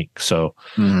technique. So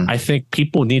I think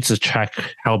people need to check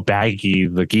how baggy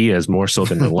the gi is more so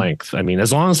than the length. I mean,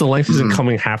 as long as the length isn't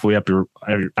coming halfway up your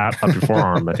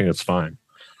forearm, I think it's fine.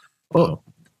 Well,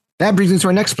 that brings us to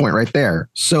our next point right there.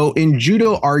 So in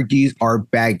judo, our gis are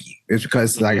baggy. It's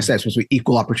because, like I said, it's supposed to be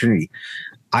equal opportunity.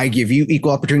 I give you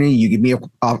equal opportunity. You give me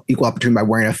equal opportunity by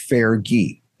wearing a fair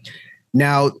gi.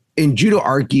 Now, in judo,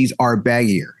 our gis are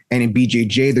baggier. And in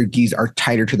BJJ, their gis are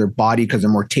tighter to their body because they're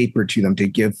more tapered to them to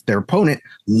give their opponent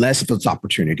less of its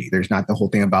opportunity. There's not the whole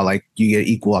thing about like you get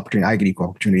equal opportunity, I get equal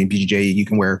opportunity. In BJJ, you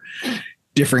can wear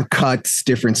different cuts,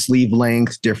 different sleeve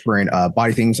lengths, different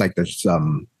body things. Like there's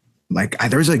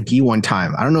there's a gi one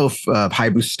time. I don't know if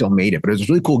Hayabusa still made it, but it was a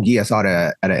really cool gi I saw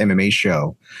at an MMA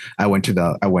show. I went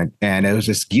and it was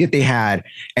this gi that they had,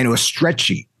 and it was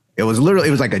stretchy. It was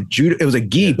like it was a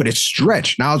gi, but it's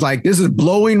stretched. And I was like, this is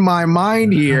blowing my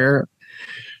mind here.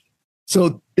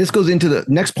 So this goes into the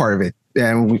next part of it.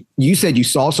 And you said you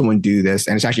saw someone do this,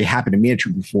 and it's actually happened to me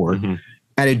before.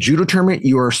 At a judo tournament,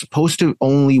 you are supposed to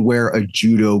only wear a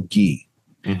judo gi.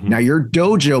 Now, your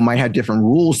dojo might have different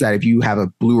rules that if you have a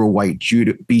blue or white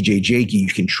judo BJJ gi, you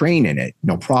can train in it,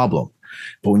 no problem.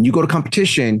 But when you go to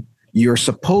competition, you're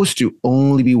supposed to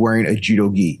only be wearing a judo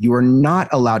gi. You are not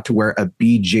allowed to wear a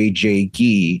BJJ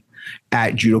gi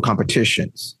at judo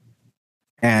competitions.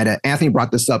 And Anthony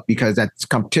brought this up because at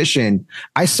competition,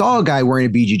 I saw a guy wearing a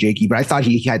BJJ gi, but I thought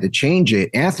he had to change it.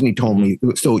 Anthony told me,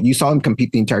 so you saw him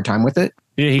compete the entire time with it?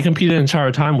 Yeah, he competed the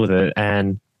entire time with it.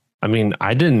 And I mean,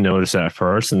 I didn't notice it at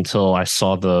first until I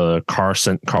saw the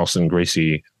Carlson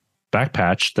Gracie back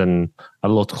patch. Then I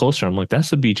looked closer. I'm like,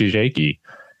 that's a BJJ gi.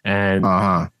 And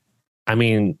I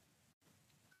mean,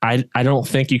 I don't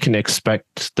think you can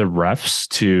expect the refs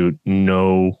to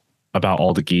know about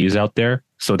all the gis out there.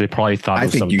 So they probably thought I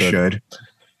think you should.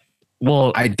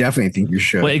 Well, I definitely think you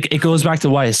should. Well, it goes back to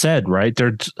what I said, right?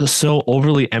 They're so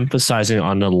overly emphasizing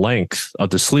on the length of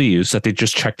the sleeves that they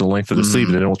just check the length of the sleeve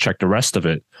and they don't check the rest of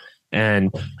it.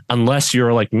 And unless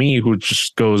you're like me, who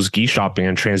just goes gi shopping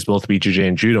and trains both BJJ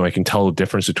and judo, I can tell the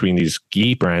difference between these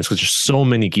gi brands because there's so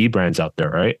many gi brands out there,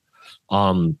 right?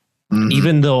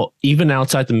 Even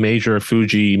outside the major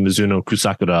Fuji, Mizuno,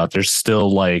 Kusakura, there's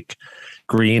still like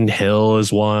Green Hill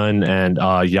is one, and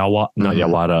not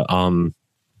Yawada.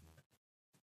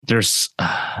 There's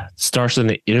starts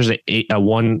in there's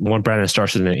one brand that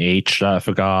starts in an H that I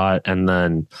forgot, and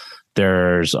then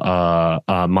There's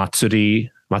Matsuda.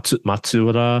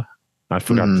 I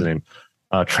forgot his name.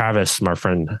 Travis, my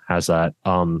friend, has that.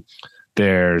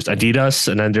 There's Adidas,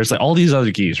 and then there's like all these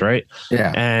other gis, right?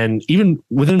 Yeah. And even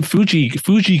within Fuji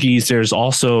gis, there's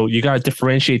also, you got to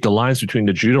differentiate the lines between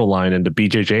the judo line and the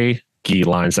BJJ gi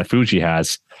lines that Fuji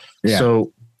has. Yeah.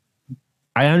 So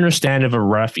I understand if a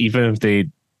ref, even if they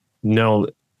know,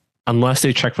 unless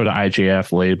they check for the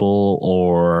IJF label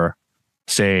or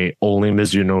say only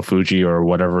Mizuno Fuji or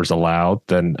whatever's allowed,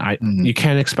 then you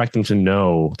can't expect them to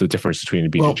know the difference between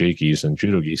the BJJ gis and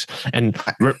judo gis. And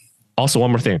also,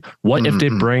 one more thing: what if they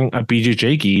bring a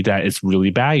BJJ gi that is really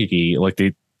baggy, like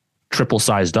they triple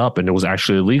sized up, and it was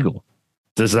actually illegal?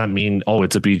 Does that mean, oh,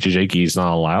 it's a BJJ gi, is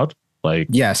not allowed? Like,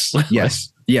 yes.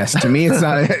 To me, it's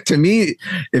not. To me,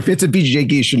 if it's a BJJ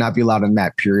gi, it should not be allowed in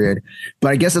that period. But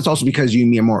I guess it's also because you and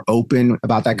me are more open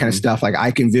about that kind of stuff. Like, I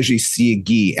can visually see a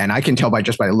gi, and I can tell by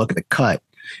the look at the cut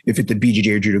if it's a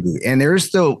BJJ or judo gi. And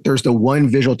there's the one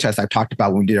visual test I talked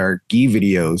about when we did our gi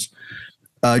videos.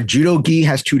 Judo gi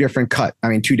has two different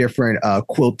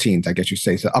quiltings, I guess you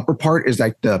say. So the upper part is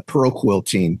like the pearl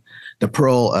quilting, the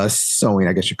pearl sewing,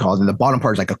 I guess you call it. And the bottom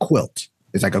part is like a quilt.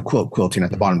 It's like a quilting at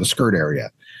the bottom of the skirt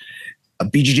area.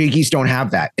 BJJ gis don't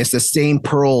have that. It's the same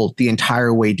pearl the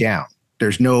entire way down.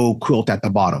 There's no quilt at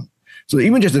the bottom. So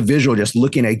even just a visual, just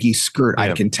looking at gi's skirt,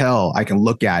 I can tell, I can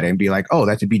look at it and be like, oh,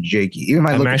 that's a BJJ gi. Even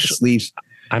if I look at the sleeves,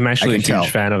 I'm actually a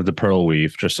huge fan of the pearl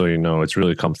weave, just so you know. It's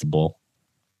really comfortable.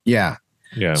 Yeah.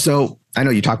 So I know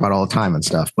you talk about it all the time and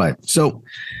stuff, but so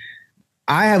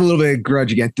I have a little bit of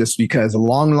grudge against this because a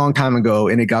long, long time ago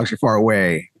in a galaxy far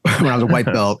away, when I was a white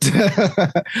belt,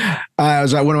 I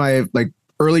was at one of my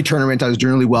early tournaments. I was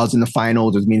doing really well. I was in the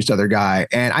finals. It was me and this other guy.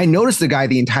 And I noticed the guy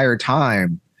the entire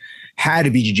time had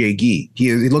a BJJ gi.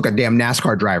 He looked like a damn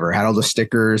NASCAR driver, had all the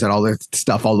stickers, had all the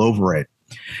stuff all over it.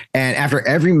 And after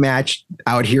every match,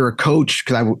 I would hear a coach,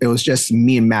 because it was just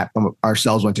me and Matt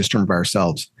ourselves went to this tournament by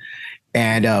ourselves.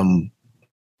 And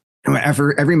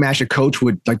after every match, a coach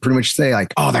would pretty much say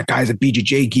oh, that guy's a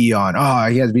BJJ gi on. Oh,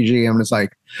 he has BJJ.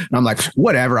 I'm like,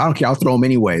 whatever. I don't care. I'll throw him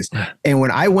anyways. And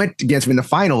when I went against him in the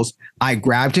finals, I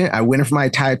grabbed him. I went for my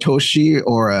Taitoshi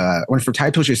went for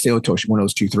Taitoshi or Seotoshi, one of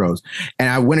those two throws. And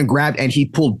I went and grabbed, and he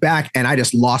pulled back, and I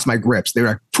just lost my grips. They were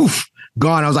like, poof,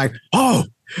 gone. I was like, oh,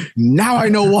 now I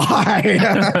know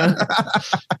why.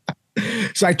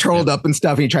 So I trolled up and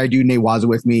stuff, and he tried to do newaza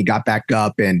with me, got back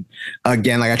up, and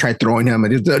again, I tried throwing him.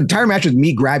 And the entire match was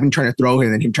me grabbing, trying to throw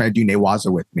him, and him trying to do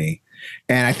newaza with me.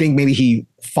 And I think maybe he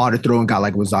fought a throw and got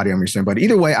wazari on me or something. But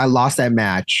either way, I lost that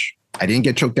match. I didn't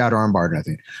get choked out or armbarred or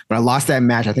nothing, but I lost that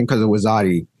match, I think, because of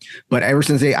wazari. But ever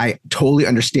since then, I totally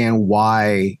understand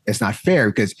why it's not fair,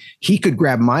 because he could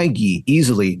grab my gi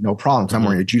easily, no problem, because I'm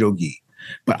wearing a judo gi.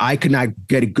 But I could not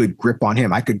get a good grip on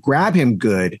him. I could grab him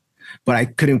good, but I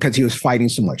couldn't, because he was fighting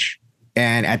so much.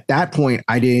 And at that point,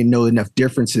 I didn't know enough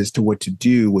differences to what to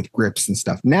do with grips and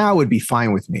stuff. Now it would be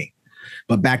fine with me.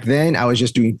 But back then, I was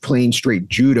just doing plain straight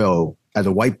judo as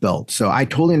a white belt. So I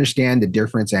totally understand the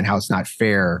difference and how it's not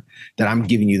fair that I'm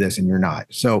giving you this and you're not.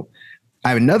 So I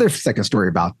have another second story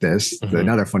about this,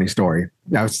 another funny story.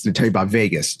 I was to tell you about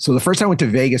Vegas. So the first time I went to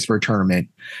Vegas for a tournament,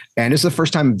 and this is the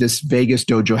first time this Vegas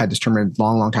dojo had this tournament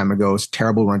long, long time ago. It's a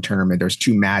terrible run tournament. There's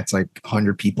 2 mats,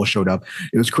 100 people showed up.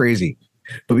 It was crazy.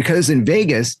 But because in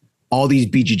Vegas, all these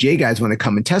BJJ guys want to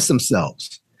come and test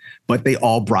themselves, but they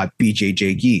all brought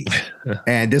BJJ gis.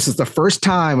 And this is the first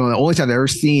time, or the only time I've ever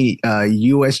seen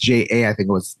USJA, I think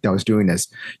it was, that was doing this.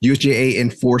 USJA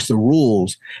enforced the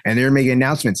rules, and they were making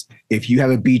announcements. If you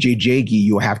have a BJJ gi,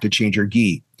 you will have to change your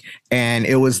gi. And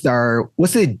it was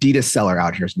what's the Adidas seller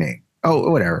out here's name? Oh,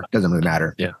 whatever. Doesn't really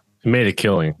matter. Yeah. He made a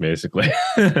killing, basically.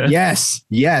 Yes,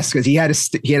 because he had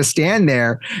to stand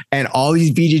there, and all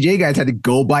these BJJ guys had to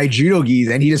go buy judo gis,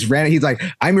 and he just ran. He's like,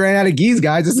 "I'm running out of gis,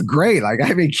 guys. This is great. I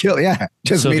made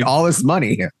made all this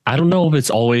money." I don't know if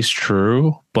it's always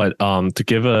true, but to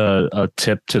give a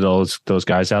tip to those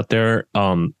guys out there,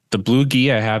 the blue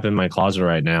gi I have in my closet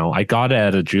right now, I got it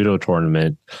at a judo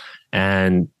tournament,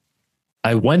 and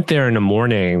I went there in the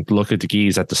morning to look at the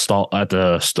gis at the stall I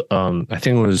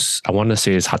think it was, I want to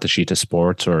say it's Hatashita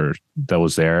Sports or that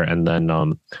was there. And then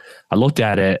I looked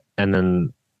at it and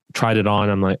then tried it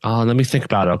on. I'm like, oh, let me think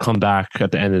about it. I'll come back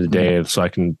at the end of the day so I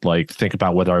can think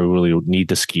about whether I really need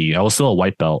the ski. I was still a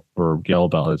white belt or yellow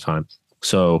belt at the time.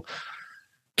 So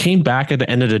came back at the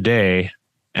end of the day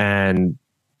and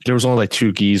there was only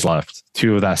 2 gis left,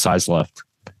 2 of that size left.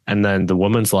 And then the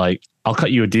woman's like, I'll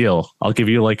cut you a deal. I'll give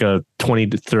you a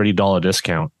 $20 to $30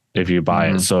 discount if you buy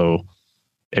it. So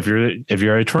if you're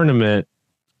at a tournament,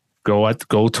 go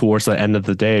towards the end of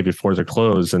the day before they're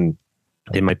closed and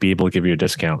they might be able to give you a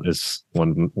discount is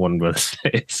one way to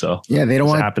say. So yeah, they don't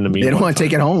want happen to me. They don't want to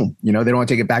take it home. They don't want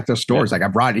to take it back to the stores. Like I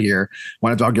brought it here.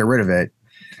 Why don't I get rid of it?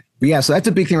 But yeah, so that's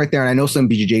a big thing right there. And I know some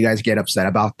BJJ guys get upset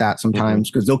about that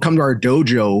sometimes because they'll come to our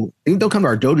dojo. They'll come to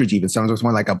our dojos even. Sometimes it's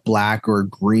more like a black or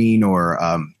green or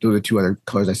those are the two other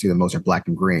colors I see the most are black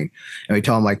and green. And we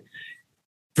tell them like,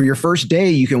 for your first day,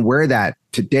 you can wear that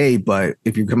today, but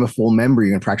if you become a full member,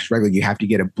 you're gonna practice regularly. You have to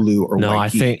get a blue or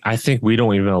white. No, I think we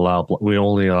don't even allow. We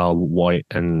only allow white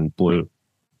and blue.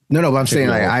 No, but I'm saying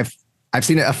like I've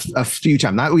seen it a few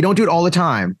times. We don't do it all the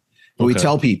time, but we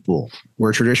tell people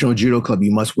we're a traditional judo club.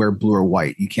 You must wear blue or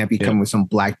white. You can't be coming with some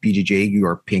black BJJ gi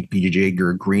or pink BJJ gi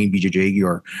or green BJJ gi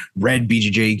or red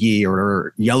BJJ gi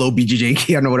or yellow BJJ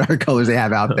gi. I don't know what other colors they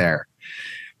have out there.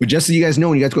 But just so you guys know,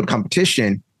 when you guys go to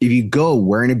competition, if you go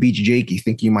wearing a BJJ gi,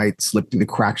 think you might slip through the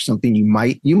cracks or something, you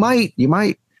might,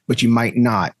 but you might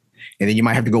not. And then you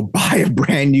might have to go buy a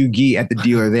brand new gi at the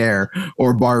dealer there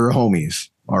or borrow your homies.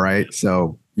 All right.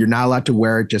 So you're not allowed to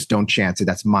wear it. Just don't chance it.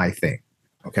 That's my thing.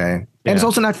 Okay. And it's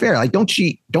also not fair. Like, don't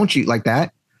cheat. Don't cheat like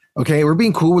that. Okay. We're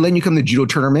being cool. We're letting you come to the judo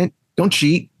tournament. Don't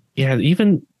cheat. Yeah.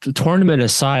 Even the tournament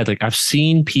aside, like I've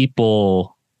seen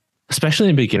people, especially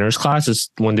in beginners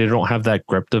classes, when they don't have that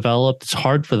grip developed, it's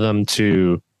hard for them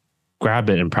to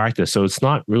grab it in practice. So it's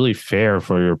not really fair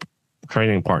for your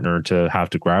training partner to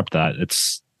have to grab that.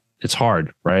 It's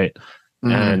hard, right?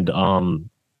 And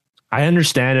I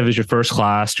understand if it's your first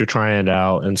class, you're trying it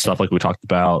out and stuff like we talked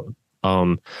about.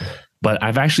 But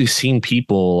I've actually seen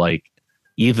people like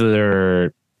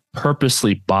either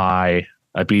purposely buy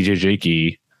a BJJ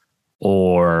gi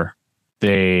or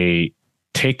they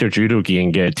take their judo gi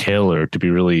and get it tailored to be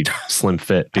really slim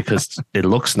fit because it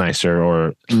looks nicer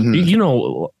or,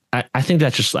 I think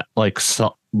that's just like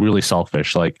really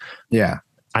selfish. Like, yeah,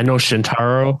 I know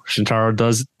Shintaro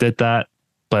did that,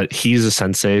 but he's a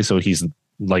sensei. So he's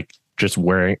like just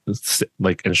wearing,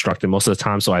 like instructing most of the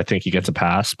time. So I think he gets a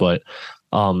pass. But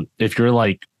if you're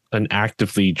like an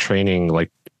actively training,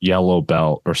 like yellow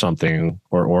belt or something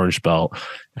or orange belt,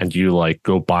 and you like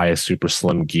go buy a super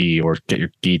slim gi or get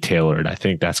your gi tailored, I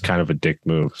think that's kind of a dick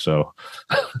move. So,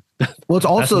 well, it's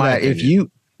also that opinion. If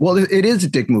you, well, it is a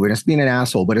dick move and it's being an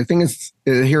asshole. But the thing is,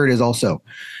 here it is also.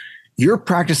 You're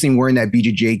practicing wearing that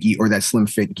BJJ gi or that slim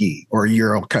fit gi or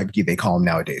Euro cut gi, they call them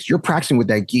nowadays. You're practicing with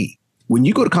that gi. When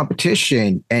you go to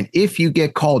competition and if you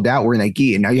get called out wearing that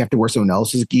gi and now you have to wear someone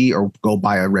else's gi or go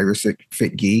buy a regular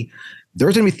fit gi,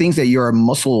 there's going to be things that you're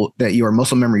muscle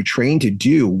memory trained to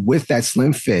do with that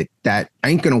slim fit that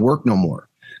ain't going to work no more.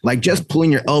 Like just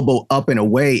pulling your elbow up and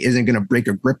away isn't going to break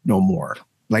a grip no more.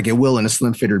 Like it will in a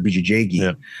slim fit or BJJ gi.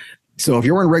 Yeah. So if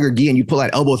you're wearing regular gi and you pull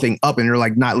that elbow thing up and you're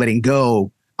like not letting go,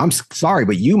 I'm sorry,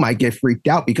 but you might get freaked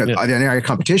out because in our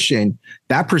competition,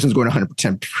 that person's going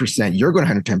 110%, you're going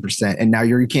 110%, and now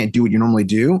you can't do what you normally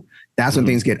do. That's when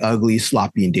things get ugly,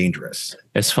 sloppy, and dangerous.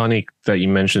 It's funny that you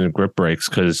mentioned grip breaks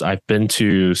because I've been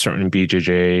to certain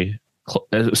BJJ,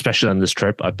 especially on this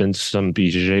trip, I've been to some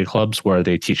BJJ clubs where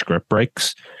they teach grip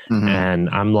breaks, and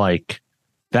I'm like,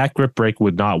 that grip break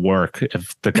would not work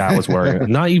if the guy was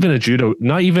wearing not even a judo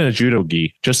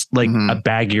gi, just like a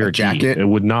baggier jacket. It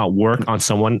would not work on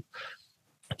someone.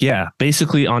 Yeah,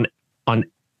 basically on a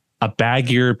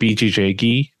baggier BJJ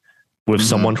gi with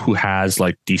someone who has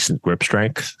like decent grip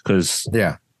strength, because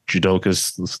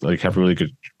judokas like have really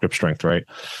good grip strength, right?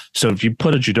 So if you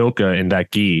put a judoka in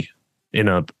that gi in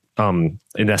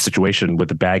that situation with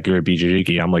the baggier BJJ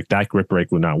gi, I'm like, that grip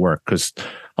break would not work because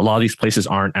a lot of these places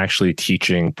aren't actually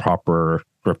teaching proper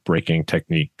grip breaking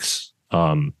techniques.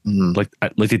 Like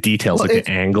the details, like the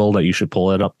angle that you should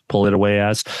pull it away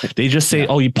as. They just say,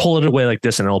 oh, you pull it away like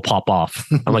this and it'll pop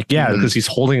off. I'm like, yeah, because he's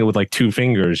holding it with like two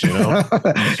fingers, you know?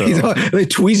 So, the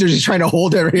tweezers is trying to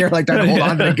hold it over here, like trying to hold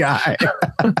on to the guy.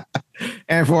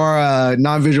 And for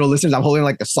non-visual listeners, I'm holding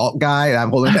like the salt guy.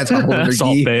 I'm holding the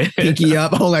key, pinky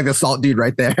up. I'm holding like the salt dude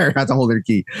right there. That's I'm holding the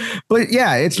key. But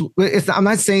yeah, it's. I'm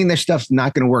not saying this stuff's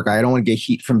not going to work. I don't want to get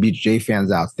heat from BJJ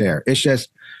fans out there. It's just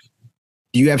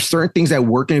you have certain things that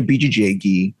work in a BJJ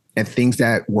gi and things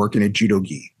that work in a judo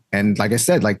gi. And like I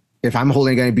said, like if I'm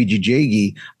holding a BJJ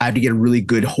gi, I have to get a really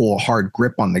good whole hard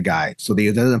grip on the guy so that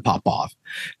it doesn't pop off.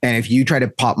 And if you try to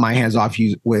pop my hands off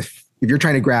if you're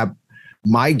trying to grab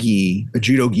my gi, a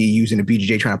judo gi using a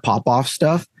BJJ trying to pop off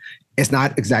stuff, it's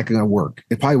not exactly going to work.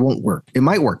 It probably won't work. It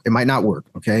might work. It might not work.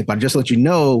 Okay. But just to let you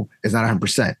know, it's not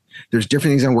 100%. There's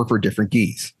different things that work for different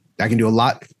gis. I can do a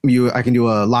lot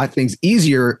of things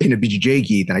easier in a BJJ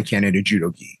gi than I can in a judo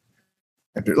gi.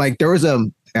 Like there was I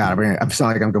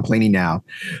sound like I'm complaining now,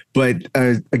 but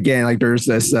again, like there's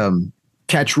this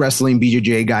catch wrestling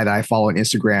BJJ guy that I follow on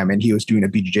Instagram, and he was doing a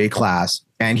BJJ class,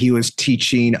 and he was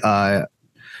teaching.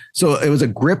 So it was a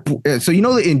grip. So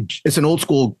it's an old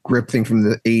school grip thing from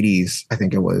the 80s. I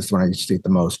think it was when I used to see it the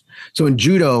most. So in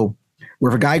judo,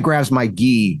 where if a guy grabs my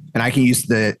gi and I can use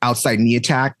the outside knee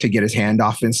attack to get his hand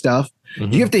off and stuff,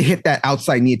 you have to hit that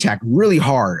outside knee attack really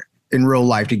hard in real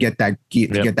life to get that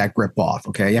get that grip off.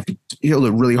 Okay. You have to hit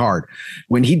it really hard.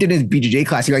 When he did his BJJ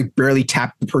class, he like barely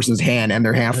tapped the person's hand and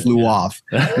their hand flew off.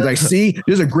 He's like, see,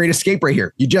 there's a great escape right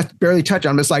here. You just barely touch it.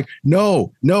 I'm just like,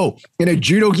 no. In a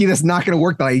judo gi, that's not going to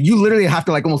work. Like, you literally have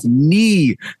to like almost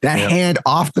knee that hand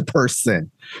off the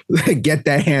person, get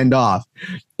that hand off.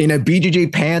 In a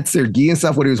BJJ pants or gi and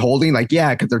stuff, what he was holding, like,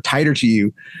 yeah, because they're tighter to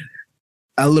you,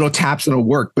 a little tap's going to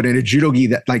work. But in a judo gi,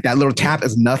 that little tap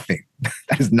is nothing.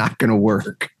 That is not going to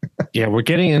work. Yeah, we're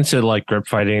getting into like grip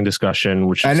fighting discussion,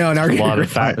 which I know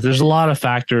there's a lot of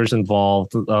factors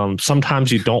involved.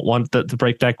 Sometimes you don't want to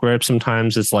break that grip.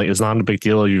 Sometimes it's like it's not a big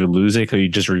deal. You lose it because you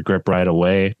just regrip right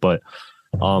away. But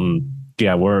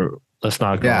let's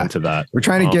not go into that. We're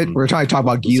trying to talk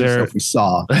about gi and stuff we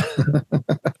saw.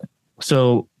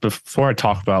 So before I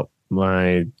talk about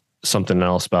something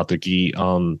else about the gi,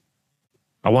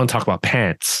 I want to talk about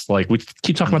pants. Like, we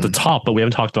keep talking about the top, but we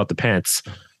haven't talked about the pants.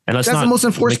 And that's the most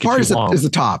enforced part is the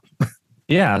top.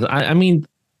 Yeah. I mean,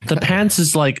 the pants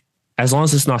is like, as long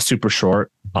as it's not super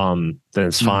short, then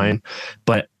it's fine.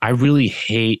 But I really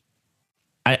hate,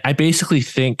 I basically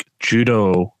think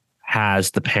judo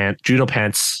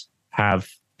pants have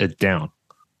it down.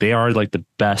 They are like the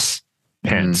best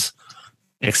pants.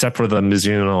 Except for the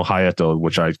Mizuno Hayato,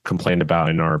 which I complained about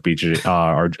in our BJ,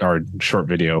 our short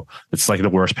video. It's like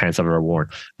the worst pants I've ever worn.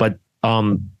 But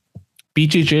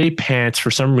BJJ pants,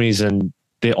 for some reason,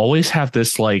 they always have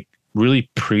this like really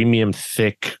premium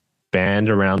thick band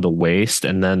around the waist,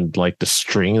 and then like the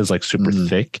string is like super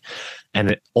thick, and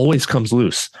it always comes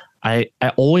loose. I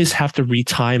always have to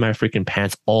retie my freaking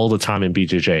pants all the time in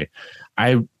BJJ.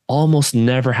 I almost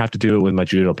never have to do it with my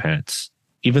judo pants,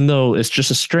 even though it's just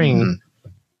a string.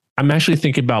 I'm actually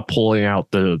thinking about pulling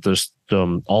out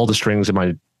all the strings in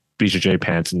my BJJ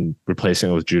pants and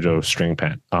replacing it with judo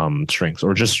strings,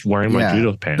 or just wearing my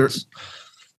judo pants.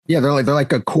 They're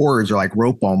like a cords or like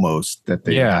rope almost that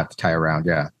they have to tie around.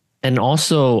 Yeah. And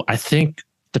also, I think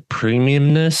the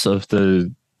premiumness of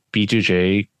the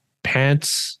BJJ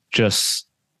pants just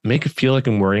make it feel like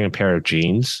I'm wearing a pair of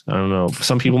jeans. I don't know.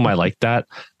 Some people might like that,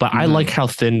 but I like how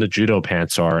thin the judo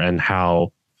pants are and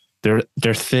how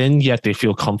they're thin, yet they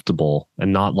feel comfortable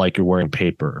and not like you're wearing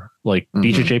paper. Like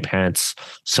BJJ pants,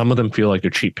 some of them feel like they're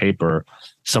cheap paper.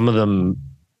 Some of them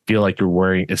feel like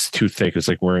it's too thick. It's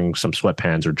like wearing some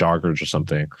sweatpants or joggers or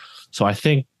something. So I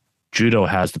think judo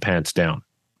has the pants down.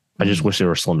 I just wish they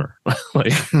were slimmer.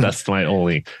 Like, that's my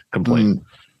only complaint.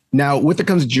 Now, when it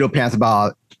comes to judo pants,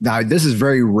 this is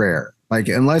very rare. Like,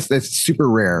 unless it's super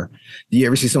rare, do you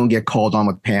ever see someone get called on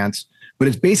with pants? But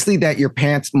it's basically that your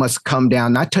pants must come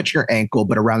down, not touch your ankle,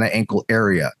 but around the ankle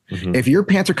area. If your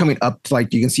pants are coming up to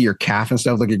like, you can see your calf and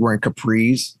stuff, like you're wearing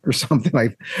capris or something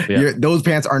like those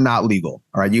pants are not legal.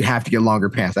 All right. You have to get longer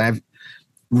pants. I've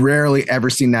rarely ever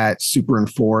seen that super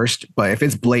enforced, but if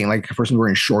it's blatant, like a person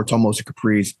wearing shorts, almost a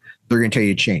capris, they're going to tell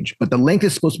you to change. But the length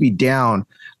is supposed to be down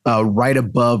right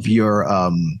above your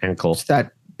ankle.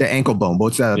 The ankle bone.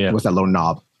 What's that little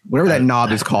knob? Whatever that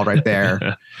knob is called right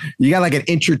there. You got like an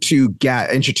inch or two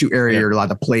area you're allowed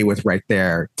to play with right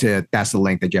there. That's the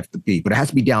length that you have to be. But it has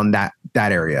to be down that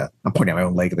area. I'm pointing at my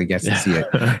own leg. I guess to see it.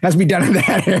 It has to be down in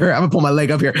that area. I'm gonna pull my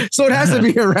leg up here. So it has to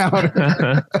be around.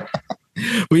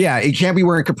 But yeah, you can't be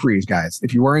wearing capris, guys.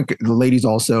 If you're wearing, the ladies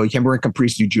also, you can't be wearing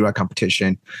capris to do judo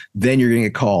competition. Then you're gonna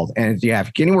get called. And if you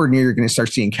get anywhere near, you're gonna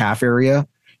start seeing calf area.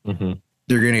 They're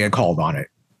gonna get called on it.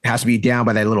 It has to be down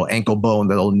by that little ankle bone,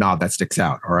 the little knob that sticks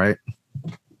out. All right.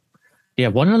 Yeah.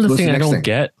 One other thing I don't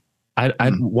get,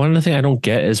 one other thing I don't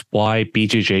get is why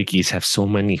BJJ gis have so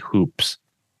many loops.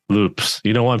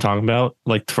 You know what I'm talking about?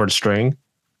 Like for the string.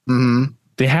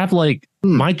 They have like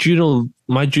my judo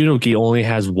gi only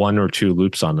has 1 or 2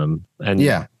 loops on them, and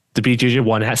the BJJ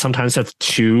one sometimes have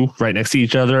 2 right next to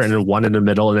each other, and then 1 in the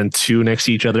middle, and then 2 next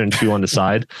to each other, and 2 on the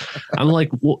side. I'm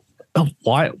like, well,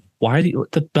 why? Why do you,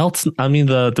 the belt's? I mean,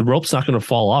 the rope's not going to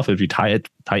fall off if you tie it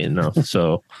tight enough.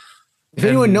 So, if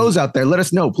anyone knows out there, let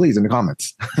us know, please, in the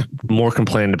comments. More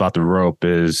complaint about the rope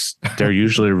is they're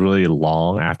usually really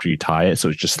long after you tie it, so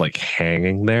it's just like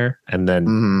hanging there, and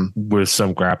then with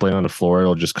some grappling on the floor,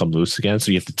 it'll just come loose again.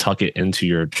 So you have to tuck it into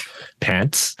your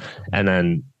pants, and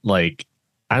then like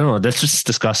I don't know, that's just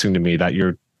disgusting to me that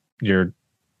you're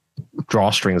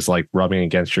drawstrings like rubbing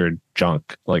against your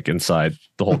junk like inside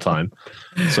the whole time.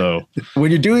 So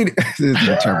when you're doing this is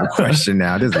a terrible question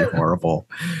now. This is horrible.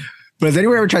 But has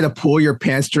anyone ever tried to pull your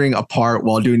pants string apart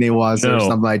while doing Nawaz or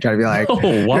something? Like try to be like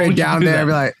down there and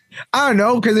be like, I don't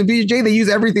know, because in BJJ they use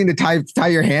everything to tie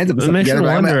your hands up and stuff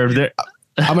together.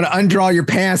 I'm gonna undraw your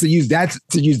pants and use that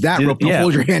rope to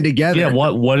hold your hand together. Yeah,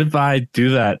 what if I do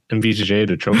that in BJJ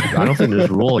to choke? I don't think there's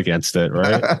a rule against it,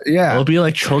 right? Yeah, it'll be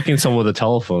like choking someone with a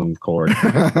telephone cord.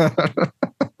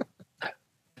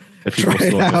 If people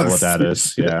still don't know what that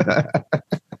is, yeah.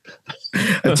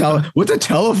 What's a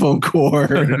telephone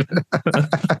cord?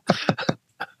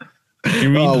 You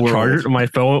mean the charger?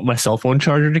 My cell phone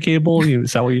charger to cable?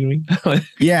 Is that what you mean?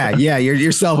 yeah.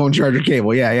 Your cell phone charger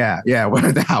cable. Yeah. What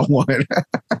that one?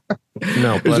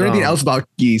 No. Is there anything else about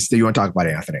geese that you want to talk about,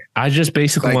 Anthony? I just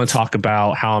basically want to talk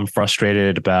about how I'm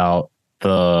frustrated about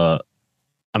the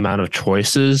amount of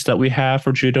choices that we have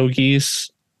for judo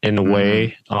geese in a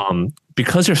way.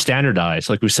 Because they're standardized,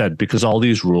 like we said, because all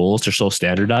these rules are so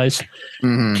standardized,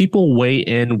 people weigh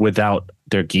in without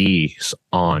their gis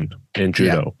on in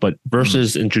judo. But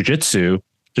versus in jiu-jitsu,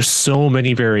 there's so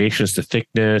many variations to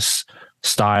thickness,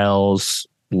 styles,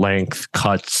 length,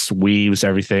 cuts, weaves,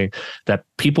 everything that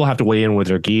people have to weigh in with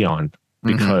their gi on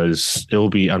because it will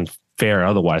be unfair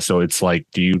otherwise. So it's like,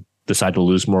 do you decide to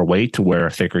lose more weight to wear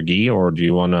a thicker gi, or do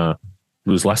you want to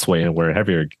lose less weight and wear a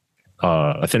heavier,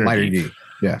 a thinner gi?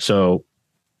 Yeah. So,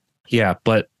 yeah,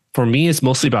 but for me, it's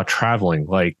mostly about traveling.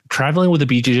 Like traveling with a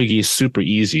BJJ gi is super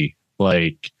easy.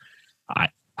 Like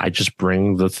I just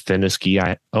bring the thinnest gi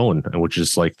I own, which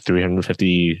is like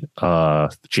 350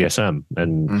 GSM,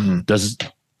 and does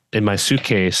in my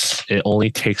suitcase. It only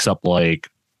takes up like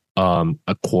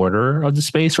a quarter of the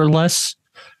space or less.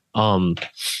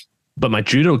 But my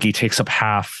judo gi takes up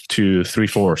half to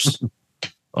 3/4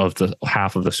 of the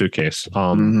half of the suitcase.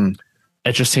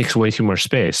 It just takes way too much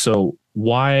space. So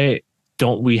why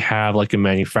don't we have like a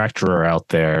manufacturer out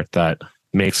there that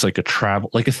makes like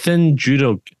like a thin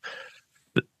judo?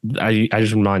 I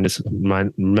just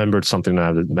remembered something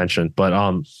that I mentioned, but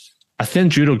a thin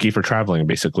judo gi for traveling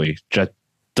basically just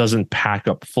doesn't pack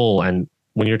up full. And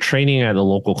when you're training at a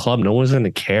local club, no one's going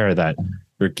to care that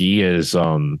your gi is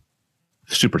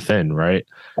super thin, right?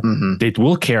 They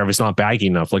will care if it's not baggy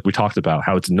enough, like we talked about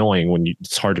how it's annoying when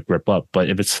it's hard to grip up. But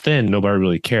if it's thin, nobody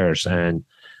really cares. And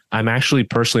I'm actually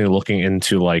personally looking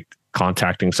into like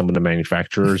contacting some of the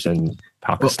manufacturers in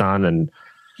Pakistan and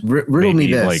riddle me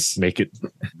this, like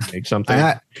make something.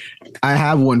 I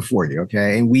have one for you,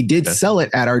 okay? And we did sell it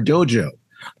at our dojo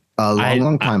a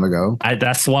long time ago.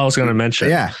 That's what I was going to mention.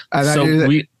 Yeah, so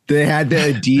they had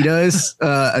the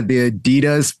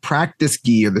Adidas practice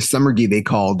gi, or the summer gi they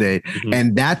called it,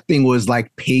 and that thing was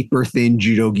like paper thin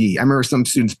judo gi. I remember some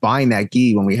students buying that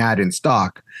gi when we had it in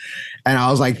stock, and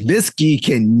I was like, "This gi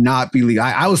cannot be legal."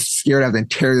 I was scared I'd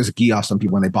tear this gi off some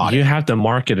people when they bought it. You have to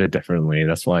market it differently.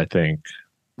 That's what I think.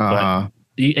 But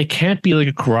it can't be like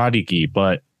a karate gi.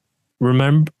 But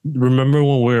remember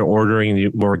when we were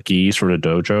ordering more gis for the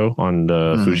dojo on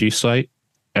the Fuji site?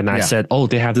 And I said, oh,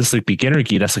 they have this like beginner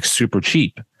gi that's like super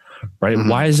cheap, right?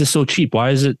 Why is it so cheap? Why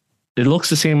is it looks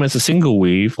the same as a single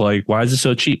weave. Like, why is it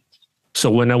so cheap? So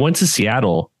when I went to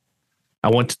Seattle, I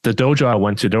went to the dojo I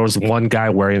went to, there was one guy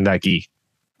wearing that gi.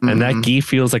 And that gi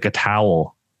feels like a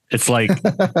towel. It's like,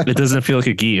 it doesn't feel like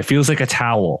a gi. It feels like a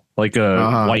towel, like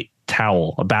a white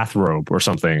towel, a bathrobe or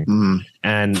something.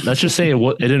 And let's just say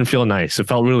it didn't feel nice. It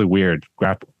felt really weird.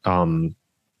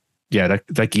 Yeah,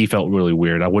 that gi felt really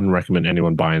weird. I wouldn't recommend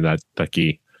anyone buying that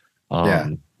gi.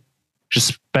 Just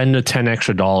spend the $10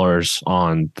 extra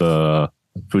on the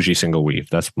Fuji single weave.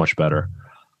 That's much better.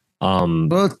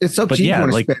 Well, it's up to you. You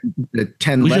want to spend the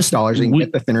 $10 less and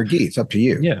get the thinner gi. It's up to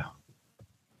you. Yeah.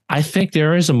 I think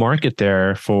there is a market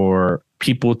there for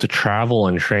people to travel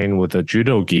and train with a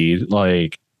judo gi.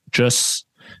 Like, just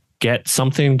get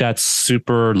something that's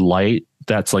super light,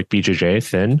 that's like BJJ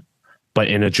thin, but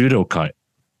in a judo cut.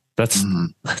 That's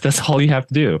all you have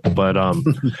to do. But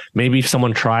maybe if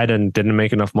someone tried and didn't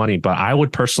make enough money, but I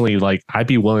would personally I'd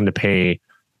be willing to pay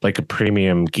like a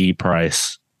premium gi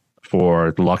price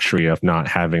for the luxury of not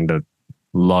having to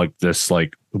lug this,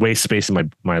 like, waste space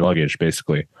in my luggage,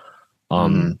 basically.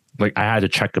 Like, I had to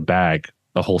check a bag,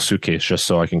 a whole suitcase, just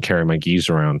so I can carry my gis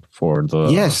around for the.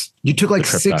 Yes, you took like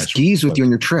 6 gis with you on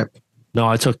your trip. No,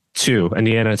 I took 2. In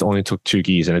the end, I only took 2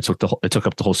 gis, and it took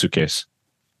up the whole suitcase.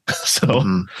 So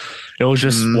it was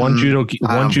just one judo gi,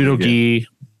 one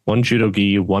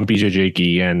BJJ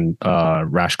gi, and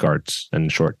rash guards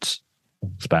and shorts,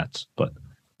 spats. But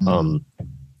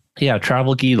yeah,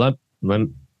 travel gi. Let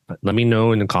me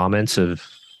know in the comments if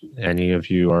any of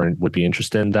you would be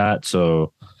interested in that.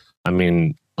 So, I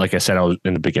mean, like I said, I was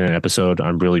in the beginning of the episode,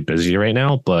 I'm really busy right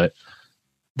now, but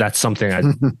that's something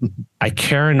I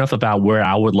care enough about where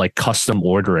I would like custom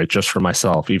order it just for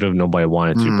myself, even if nobody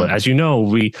wanted to. But as you know,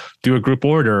 we do a group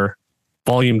order,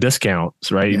 volume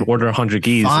discounts, right? You order 100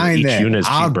 gis, each unit is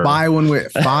cheaper. I'll buy one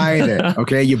with. Find it.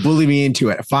 Okay, you bully me into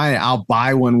it. Find it. I'll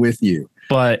buy one with you.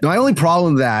 But my only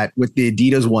problem with the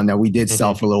Adidas one that we did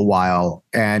sell for a little while,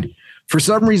 and for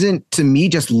some reason, to me,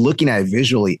 just looking at it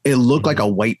visually, it looked like a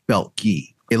white belt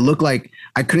gi. It looked like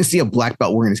I couldn't see a black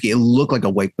belt wearing this gi. It looked like a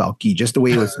white belt gi, just the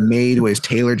way it was made, the way it was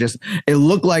tailored. It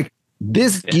looked like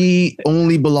this gi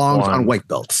only belongs on white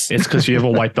belts. It's because you have a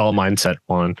white belt mindset,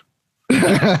 Juan.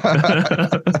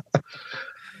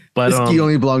 But this gi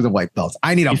only belongs on white belts.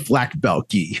 I need a black belt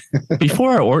gi.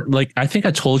 Before I think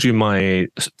I told you my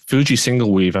Fuji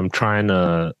single weave, I'm trying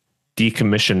to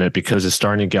decommission it because it's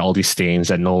starting to get all these stains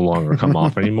that no longer come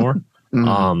off anymore.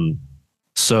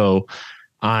 So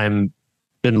I'm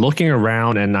been looking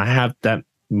around, and I have that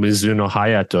Mizuno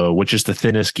Hayato, which is the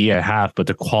thinnest gi I have, but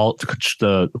the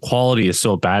quality is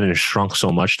so bad and it shrunk so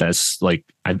much that it's like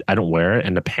I don't wear it,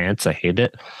 and the pants, I hate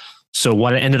it. So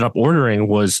what I ended up ordering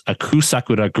was a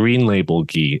Kusakura green label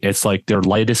gi. It's like their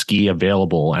lightest gi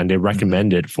available, and they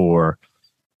recommend it for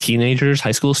teenagers,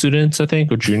 high school students, I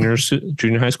think, or junior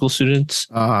high school students,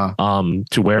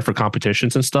 to wear for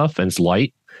competitions and stuff. And it's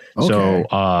light. Okay. So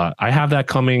I have that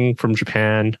coming from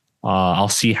Japan. I'll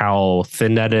see how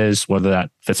thin that is, whether that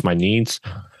fits my needs.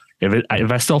 If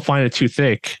I still find it too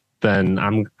thick, then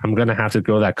I'm gonna have to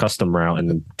go that custom route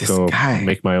and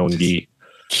make my own gi.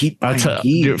 Keep my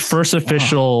first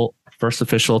official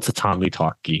Tatami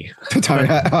Talk gi.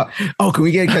 Oh, can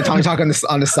we get Tatami Talk on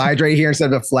the side right here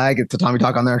instead of a flag? Tatami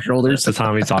Talk on their shoulders.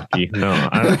 Tatami Talk gi. No,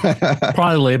 I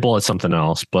probably label it something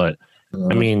else, but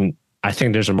I mean, I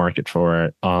think there's a market for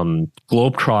it.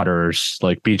 Globetrotters,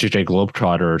 like BJJ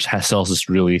Globetrotters, sells this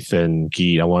really thin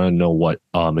gi. I want to know what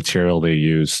material they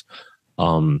use.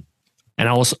 And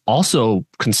I was also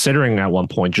considering at one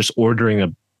point just ordering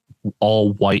a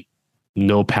all white,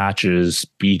 no patches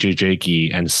BJJ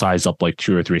gi and size up like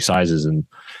 2 or 3 sizes, and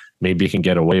maybe you can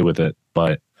get away with it.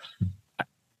 But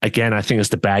again, I think it's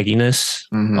the bagginess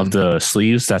of the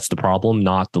sleeves that's the problem,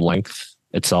 not the length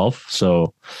itself.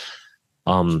 So,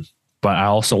 but I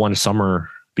also want a summer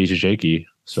BJJ gi,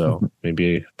 so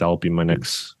maybe that'll be my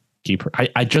next gi.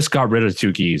 I just got rid of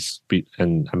 2 gis,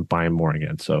 and I'm buying more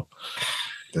again. So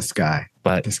this guy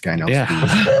knows.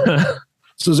 Yeah.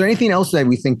 So is there anything else that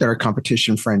we think that our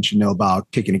competition friends should know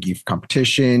about taking a gi for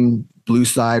competition? Blue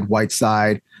side, white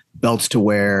side, belts to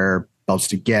wear, belts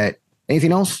to get.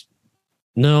 Anything else?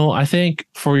 No, I think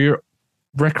for your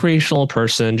recreational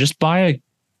person, just buy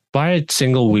a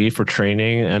single weave for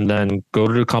training, and then go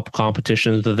to a couple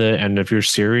competitions with it. And if you're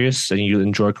serious and you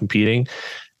enjoy competing,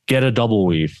 get a double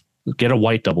weave. Get a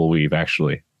white double weave,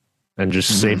 actually, and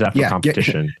just save that for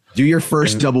competition. Do your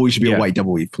first double weave should be a white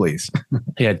double weave, please.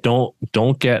 Yeah,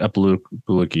 don't get a blue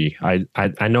gi.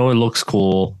 I know it looks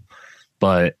cool,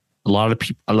 but a lot of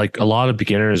people, like a lot of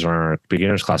beginners in our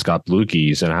beginners class, got blue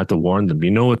gis, and I have to warn them.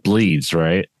 You know it bleeds,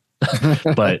 right?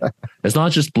 But it's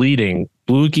not just bleeding.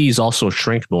 Blue gis also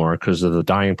shrink more because of the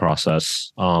dyeing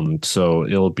process. So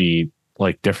it'll be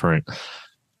like different.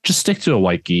 Just stick to a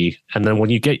white gi, and then when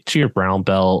you get to your brown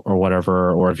belt or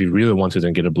whatever, or if you really want to,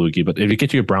 then get a blue gi. But if you get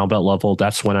to your brown belt level,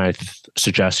 that's when I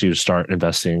suggest you start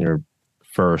investing in your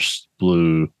first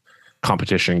blue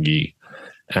competition gi,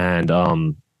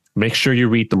 and make sure you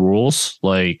read the rules.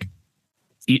 Like,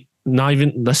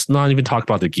 let's not even talk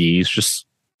about the gis. Just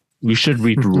you should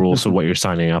read the rules of what you're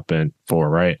signing up for,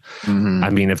 right? I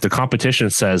mean, if the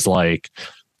competition says like,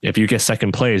 if you get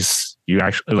second place, you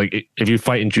actually, like, if you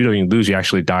fight in judo and you lose, you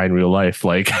actually die in real life.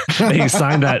 Like, you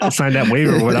sign that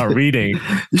waiver without reading.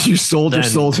 You sold your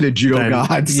soul to the judo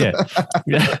gods. Yeah.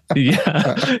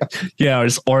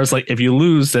 Or it's like, if you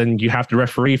lose, then you have to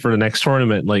referee for the next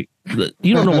tournament. Like,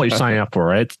 you don't know what you're signing up for,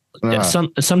 right?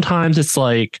 Sometimes it's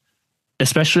like,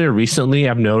 especially recently,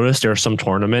 I've noticed there are some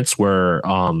tournaments where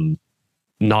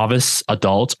novice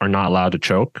adults are not allowed to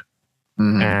choke.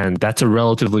 And that's a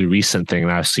relatively recent thing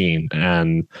that I've seen.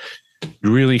 And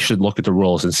you really should look at the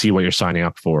rules and see what you're signing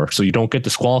up for, so you don't get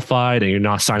disqualified and you're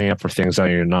not signing up for things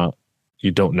that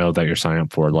you don't know that you're signing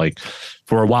up for. Like,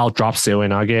 for a while, drop Seoi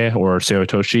Nage or Seoi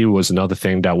Toshi was another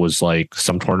thing that was like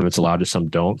some tournaments allowed it, some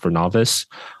don't for novice.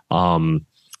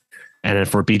 And then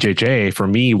for BJJ, for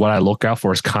me, what I look out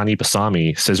for is Kani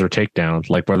Basami, scissor takedown,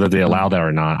 like whether they allow that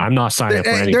or not. I'm not signing up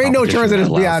for any. There ain't no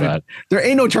tournament that. There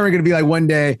ain't no tournament going to be like one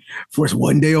day, for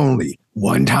one day only,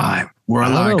 one time, We're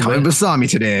allowing Kami Basami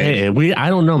today. Hey, I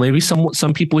don't know. Maybe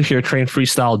some people here train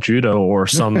freestyle judo or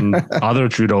some other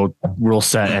judo rule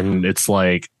set, and it's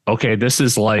like, okay, this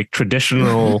is like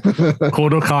traditional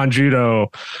Kodokan judo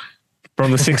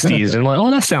from the 60s, and like, oh,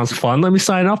 that sounds fun. Let me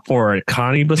sign up for it.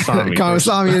 Kami Basami. Kami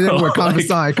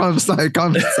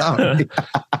Basami.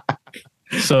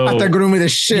 So I thought grooming the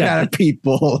shit out of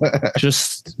people.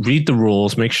 Just read the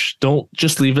rules. Don't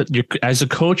just leave it. As a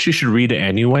coach, you should read it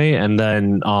anyway, and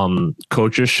then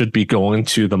coaches should be going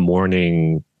to the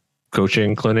morning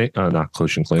coaching clinic. Not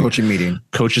coaching clinic. Coaching meeting.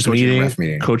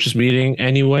 Coaches meeting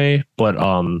anyway. But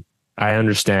I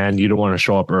understand you don't want to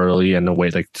show up early and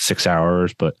wait like 6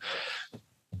 hours, but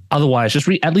otherwise, just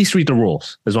at least read the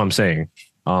rules. Is what I'm saying.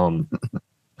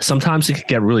 Sometimes it can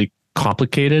get really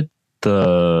complicated.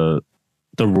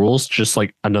 The rules, just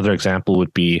like another example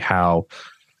would be how,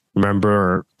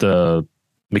 remember the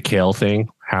Mikhail thing,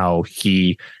 how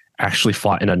he actually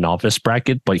fought in a novice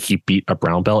bracket, but he beat a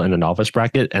brown belt in a novice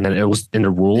bracket. And then it was in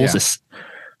the rules.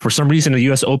 For some reason, the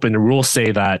US Open, the rules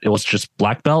say that it was just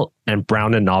black belt and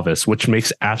brown and novice, which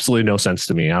makes absolutely no sense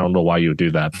to me. I don't know why you would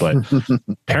do that, but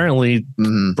apparently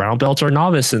brown belts are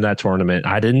novice in that tournament.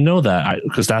 I didn't know that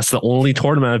because that's the only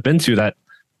tournament I've been to that.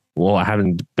 Well, I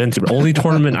haven't been to the only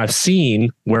tournament I've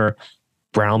seen where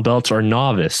brown belts are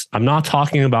novice. I'm not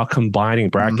talking about combining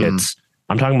brackets.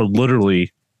 I'm talking about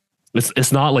literally.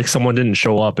 It's not like someone didn't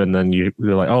show up and then you're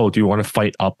like, oh, do you want to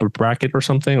fight up a bracket or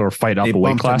something, or fight up a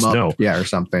weight class? No, or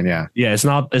something. Yeah. It's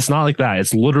not like that.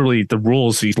 It's literally the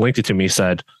rules. He linked it to me,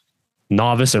 said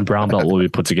novice and brown belt will be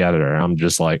put together. I'm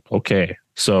just like, okay.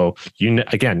 So you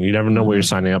never know what you're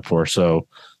signing up for. So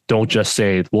don't just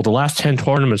say, well, the last 10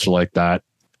 tournaments are like that.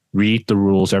 Read the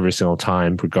rules every single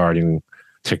time regarding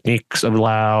techniques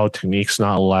allowed, techniques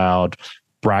not allowed,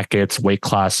 brackets, weight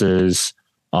classes,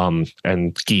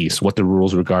 and gis, what the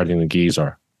rules regarding the gis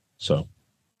are. So.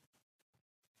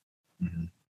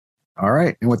 All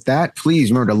right. And with that,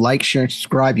 please remember to like, share, and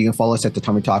subscribe. You can follow us at The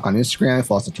Tommy Talk on Instagram.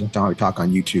 Follow us at The Tommy Talk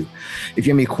on YouTube. If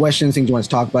you have any questions, things you want us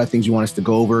to talk about, things you want us to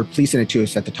go over, please send it to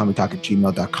us at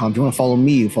thetommytalk@gmail.com. If you want to follow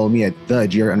me at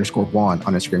 _Juan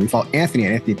on Instagram. You follow Anthony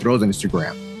at Anthony Throws on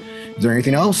Instagram. Is there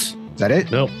anything else? Is that it?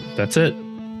 Nope. That's it.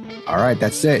 All right.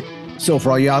 That's it. So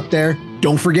for all you out there,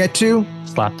 don't forget to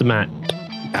slap the mat.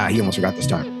 He almost forgot this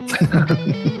time.